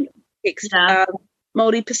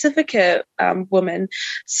Māori Pacifica women.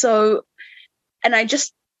 So, and I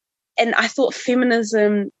thought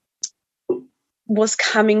feminism was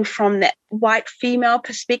coming from that white female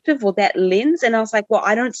perspective or that lens, and I was like, well,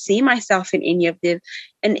 I don't see myself in any of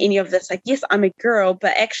this. Like, yes, I'm a girl,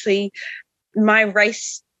 but actually my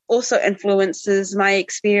race also influences my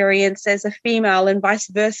experience as a female, and vice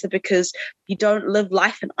versa, because you don't live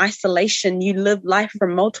life in isolation. You live life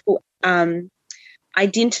from multiple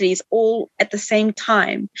identities all at the same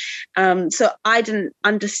time. So I didn't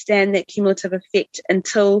understand that cumulative effect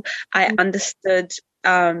until I understood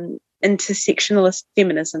intersectionalist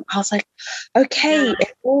feminism. I was like, okay,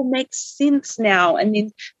 it all makes sense now. And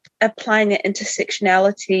then applying that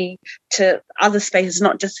intersectionality to other spaces,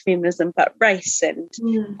 not just feminism, but race and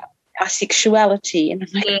our sexuality. And I'm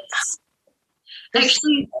like,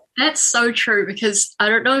 Actually, that's so true, because I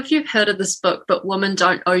don't know if you've heard of this book, but Women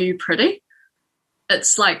Don't Owe You Pretty.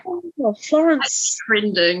 It's like Florence.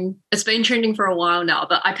 Trending. It's been trending for a while now,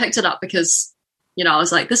 but I picked it up because, I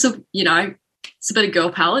was like, this will, it's a bit of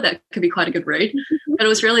girl power. That could be quite a good read. But it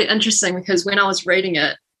was really interesting because when I was reading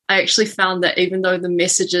it, I actually found that even though the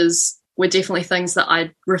messages were definitely things that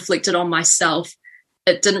I reflected on myself,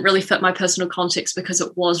 it didn't really fit my personal context because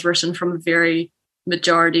it was written from a very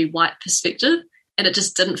majority white perspective, and it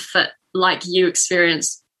just didn't fit like you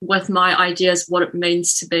experienced with my ideas, what it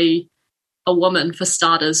means to be a woman for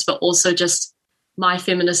starters, but also just my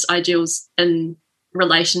feminist ideals in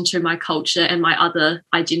relation to my culture and my other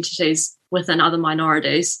identities within other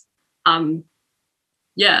minorities.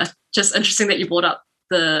 Just interesting that you brought up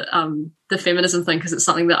the feminism thing, because it's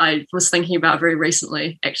something that I was thinking about very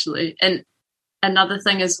recently, actually. And another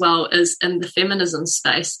thing as well is in the feminism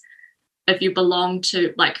space, if you belong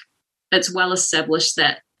to, like, it's well established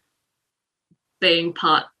that being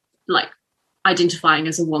part, like, identifying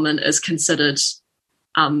as a woman is considered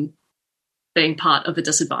being part of a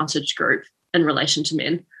disadvantaged group in relation to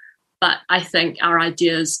men. But I think our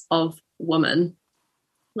ideas of women,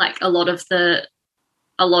 like a lot of the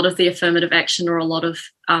affirmative action, or a lot of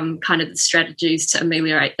kind of the strategies to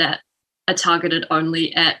ameliorate that, are targeted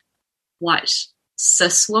only at white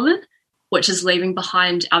cis women, which is leaving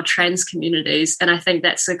behind our trans communities. And I think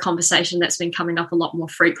that's a conversation that's been coming up a lot more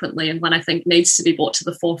frequently, and one I think needs to be brought to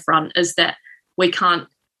the forefront, is that we can't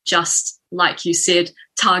just, like you said,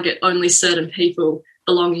 target only certain people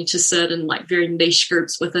belonging to certain, like, very niche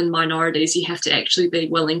groups within minorities. You have to actually be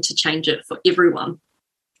willing to change it for everyone.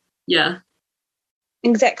 Yeah.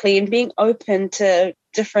 Exactly, and being open to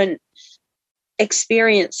different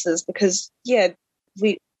experiences, because,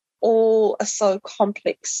 we all are so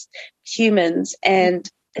complex humans, and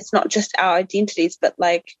it's not just our identities, but,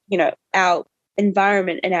 like, our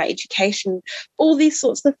environment and our education, all these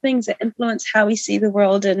sorts of things that influence how we see the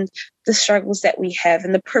world and the struggles that we have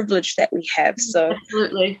and the privilege that we have. So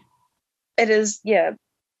absolutely, it is,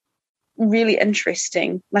 really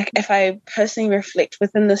interesting. Like, if I personally reflect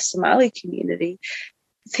within the Somali community,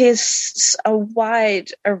 there's a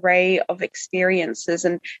wide array of experiences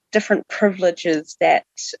and different privileges that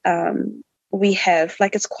we have.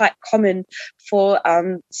 Like, it's quite common for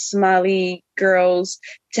Somali girls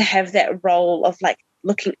to have that role of, like,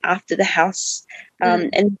 looking after the house,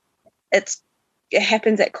 and it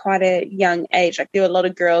happens at quite a young age. Like, there were a lot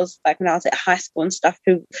of girls, like, when I was at high school and stuff,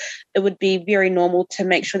 who it would be very normal to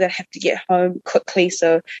make sure they'd have to get home quickly,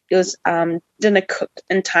 so there was dinner cooked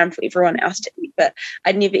in time for everyone else to eat. But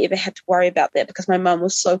I never ever had to worry about that, because my mum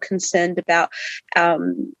was so concerned about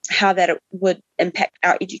how that it would impact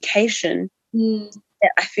our education.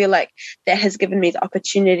 That I feel like that has given me the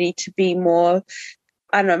opportunity to be more,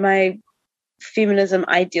 I don't know, my feminism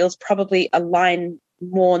ideals probably align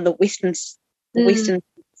more on the Western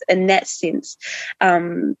in that sense.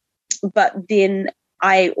 But then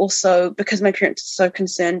I also, because my parents are so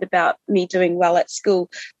concerned about me doing well at school,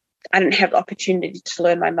 I didn't have the opportunity to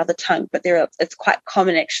learn my mother tongue. But it's quite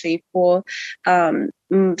common, actually, for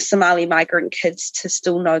Somali migrant kids to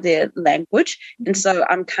still know their language. And so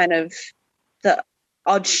I'm kind of the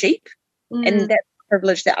odd sheep, and that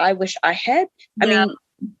privilege that I wish I had. I mean,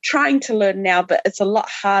 trying to learn now, but it's a lot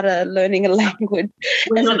harder learning a language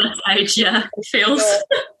when you're this age. It feels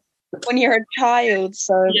when you're a child.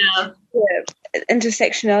 So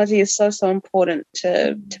intersectionality is so important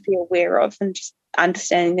to be aware of, and just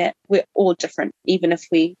understanding that we're all different, even if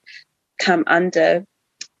we come under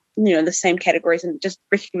the same categories, and just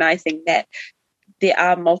recognizing that there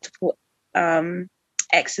are multiple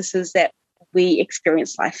axes that we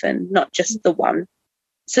experience life in, not just the one.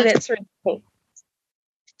 So that's really cool.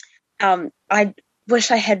 I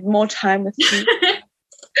wish I had more time with you.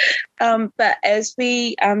 But as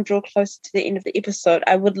we draw closer to the end of the episode,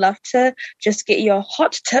 I would love to just get your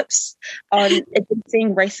hot tips on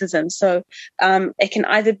seeing racism. So it can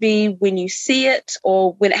either be when you see it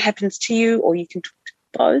or when it happens to you, or you can talk to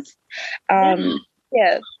both.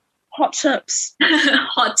 Hot tips.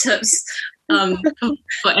 Hot tips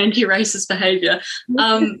for anti-racist behaviour.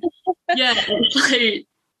 Actually,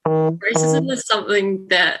 racism is something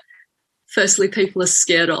that, firstly, people are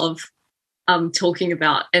scared of talking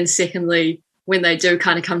about, and secondly, when they do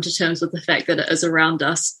kind of come to terms with the fact that it is around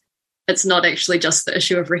us, it's not actually just the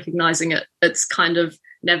issue of recognising it. It's kind of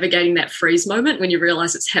navigating that freeze moment when you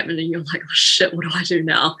realise it's happening. You're like, oh shit, what do I do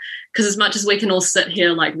now? Because as much as we can all sit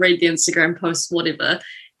here, like, read the Instagram posts, whatever,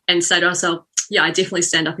 and say to ourselves, I definitely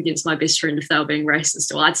stand up against my best friend if they were being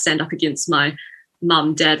racist, or I'd stand up against my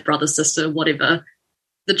mum, dad, brother, sister, whatever.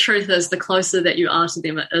 The truth is, the closer that you are to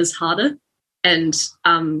them, it is harder. And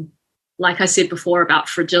like I said before about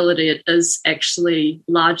fragility, it is actually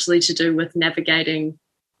largely to do with navigating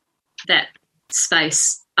that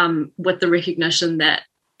space with the recognition that,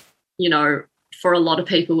 you know, for a lot of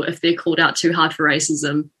people, if they're called out too hard for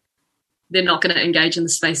racism, they're not going to engage in the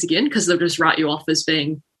space again because they'll just write you off as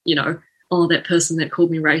being, you know, oh, that person that called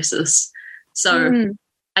me racist. So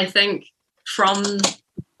I think from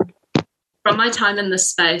my time in this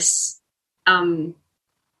space, and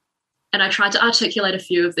I tried to articulate a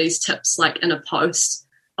few of these tips like in a post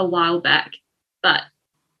a while back, but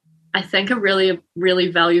I think a really, really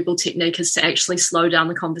valuable technique is to actually slow down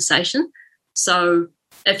the conversation. So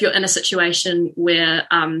if you're in a situation where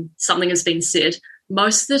something has been said,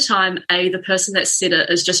 most of the time, the person that said it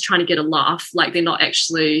is just trying to get a laugh, like they're not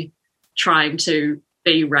actually trying to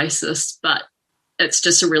be racist, but it's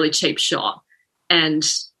just a really cheap shot and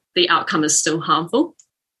the outcome is still harmful.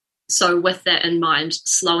 So with that in mind,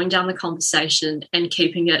 slowing down the conversation and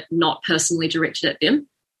keeping it not personally directed at them.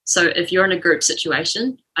 So if you're in a group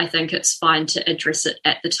situation, I think it's fine to address it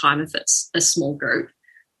at the time if it's a small group.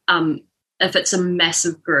 If it's a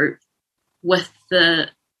massive group with the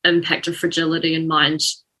impact of fragility in mind,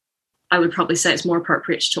 I would probably say it's more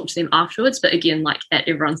appropriate to talk to them afterwards, but again, like at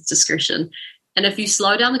everyone's discretion. And if you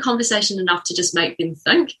slow down the conversation enough to just make them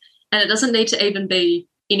think, and it doesn't need to even be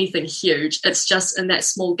anything huge, it's just in that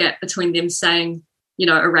small gap between them saying, you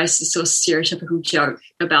know, a racist or stereotypical joke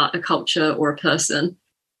about a culture or a person,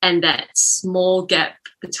 and that small gap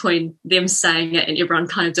between them saying it and everyone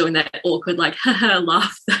kind of doing that awkward, like, haha,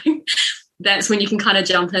 laugh thing, that's when you can kind of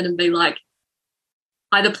jump in and be like,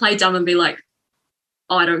 either play dumb and be like,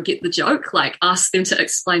 oh, I don't get the joke, like ask them to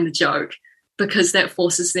explain the joke, because that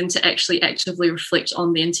forces them to actually actively reflect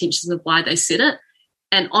on the intentions of why they said it.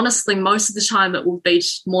 And honestly, most of the time it will be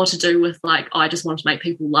more to do with like, oh, I just want to make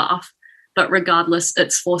people laugh. But regardless,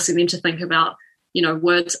 it's forcing them to think about, you know,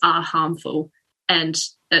 words are harmful and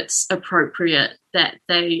it's appropriate that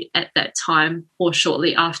they at that time or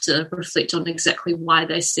shortly after reflect on exactly why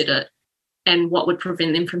they said it and what would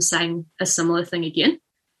prevent them from saying a similar thing again.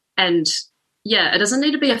 And yeah, it doesn't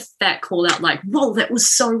need to be a fat call out like, whoa, that was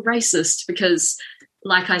so racist, because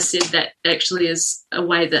like I said, that actually is a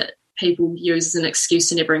way that people use as an excuse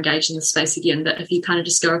to never engage in the space again. But if you kind of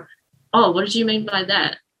just go, oh, what did you mean by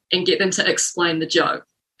that? And get them to explain the joke,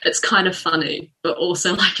 it's kind of funny, but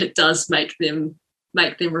also like it does make them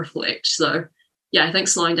reflect. So yeah, I think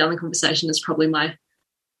slowing down the conversation is probably my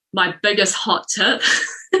biggest hot tip.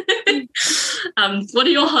 What are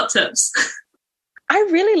your hot tips? I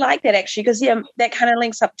really like that actually, because yeah, that kind of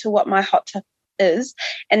links up to what my hot tip is,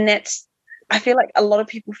 and that's, I feel like a lot of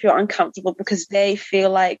people feel uncomfortable because they feel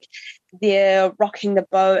like they're rocking the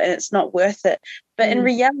boat and it's not worth it. But in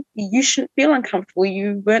reality, you shouldn't feel uncomfortable.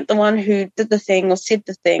 You weren't the one who did the thing or said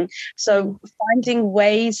the thing. So finding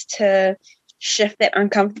ways to shift that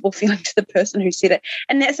uncomfortable feeling to the person who said it.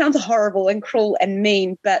 And that sounds horrible and cruel and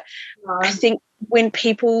mean, but I think when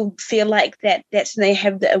people feel like that, that's when they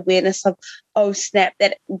have the awareness of, oh, snap,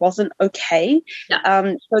 that wasn't okay.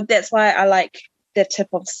 Yeah. So that's why I like the tip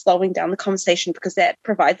of slowing down the conversation, because that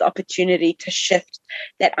provides the opportunity to shift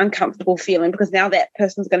that uncomfortable feeling, because now that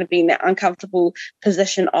person's going to be in that uncomfortable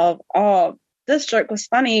position of, oh, this joke was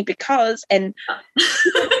funny because, and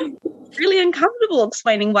really uncomfortable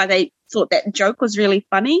explaining why they thought that joke was really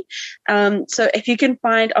funny. So if you can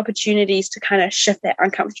find opportunities to kind of shift that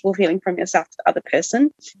uncomfortable feeling from yourself to the other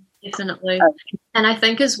person. Definitely. And I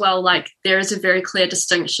think as well, like there is a very clear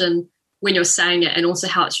distinction when you're saying it and also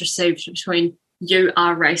how it's received between you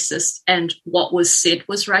are racist and what was said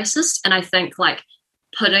was racist. And I think like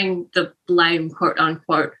putting the blame, quote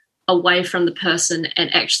unquote, away from the person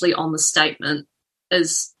and actually on the statement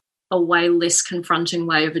is a way less confronting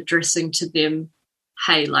way of addressing to them,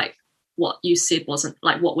 hey, like what you said wasn't,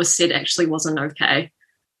 like what was said actually wasn't okay,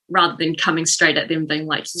 rather than coming straight at them being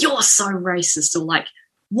like, you're so racist, or like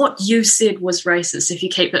what you said was racist. If you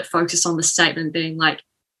keep it focused on the statement being like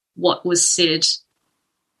what was said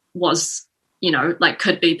was, you know, like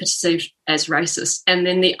could be perceived as racist. And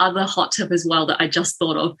then the other hot tip as well that I just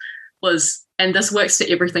thought of was, and this works for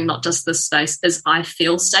everything, not just this space, is I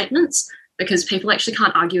feel statements, because people actually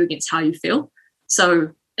can't argue against how you feel.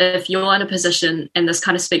 So if you're in a position, and this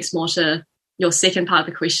kind of speaks more to your second part of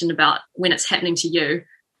the question about when it's happening to you,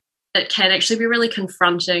 it can actually be really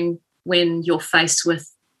confronting when you're faced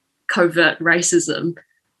with overt racism,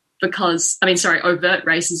 because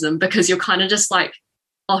you're kind of just like,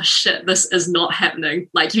 oh shit, this is not happening.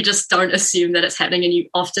 Like you just don't assume that it's happening, and you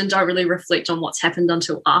often don't really reflect on what's happened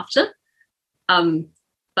until after. But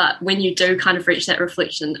But when you do kind of reach that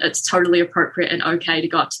reflection, it's totally appropriate and okay to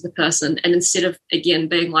go up to the person. And instead of, again,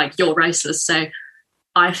 being like, you're racist, say,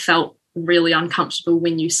 I felt really uncomfortable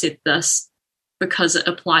when you said this because it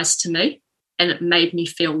applies to me and it made me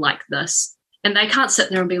feel like this. And they can't sit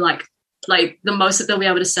there and be like the most that they'll be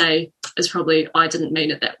able to say is probably, I didn't mean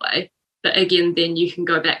it that way. But again, then you can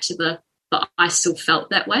go back to but I still felt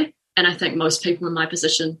that way. And I think most people in my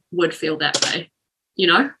position would feel that way. You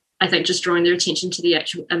know, I think just drawing their attention to the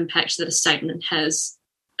actual impact that a statement has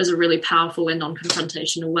is a really powerful and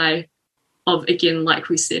non-confrontational way of, again, like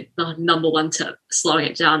we said, the number one tip, slowing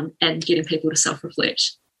it down and getting people to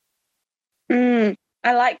self-reflect. I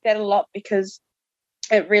like that a lot because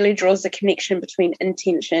it really draws the connection between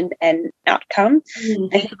intention and outcome.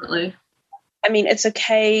 Definitely. I mean, it's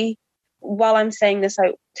okay. While I'm saying this,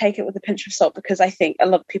 I take it with a pinch of salt because I think a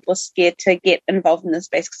lot of people are scared to get involved in this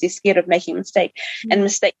space because they're scared of making a mistake, and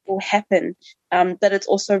mistakes will happen. But it's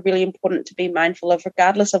also really important to be mindful of,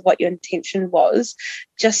 regardless of what your intention was,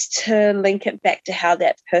 just to link it back to how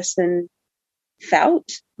that person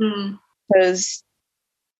felt. Because,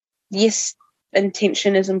 yes,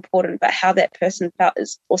 intention is important, but how that person felt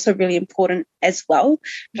is also really important as well.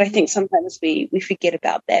 But I think sometimes we forget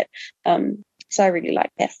about that. So I really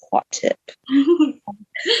like that hot tip.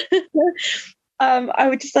 I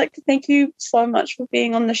would just like to thank you so much for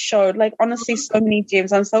being on the show. Like, honestly, so many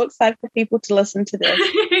gems. I'm so excited for people to listen to this.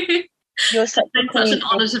 You're such an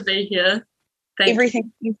honor to be here.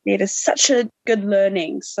 Everything you said is such a good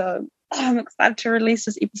learning. So I'm excited to release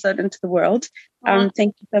this episode into the world. Thank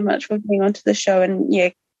you so much for being onto the show. And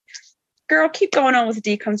yeah, girl, keep going on with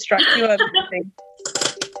Deconstruct. You are amazing.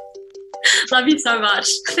 Love you so much.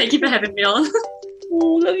 Thank you for having me on.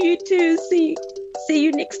 Oh, love you too. See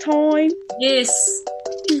you next time. Yes.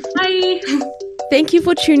 Bye. Thank you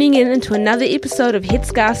for tuning in into another episode of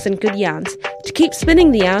Headscarves and Good Yarns. To keep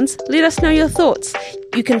spinning the yarns, let us know your thoughts.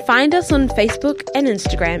 You can find us on Facebook and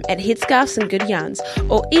Instagram at Headscarves and Good Yarns,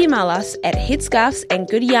 or email us at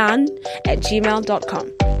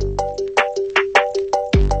headscarvesandgoodyarn@gmail.com.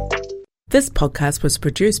 This podcast was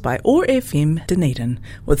produced by OAR FM Dunedin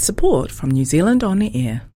with support from New Zealand On the Air.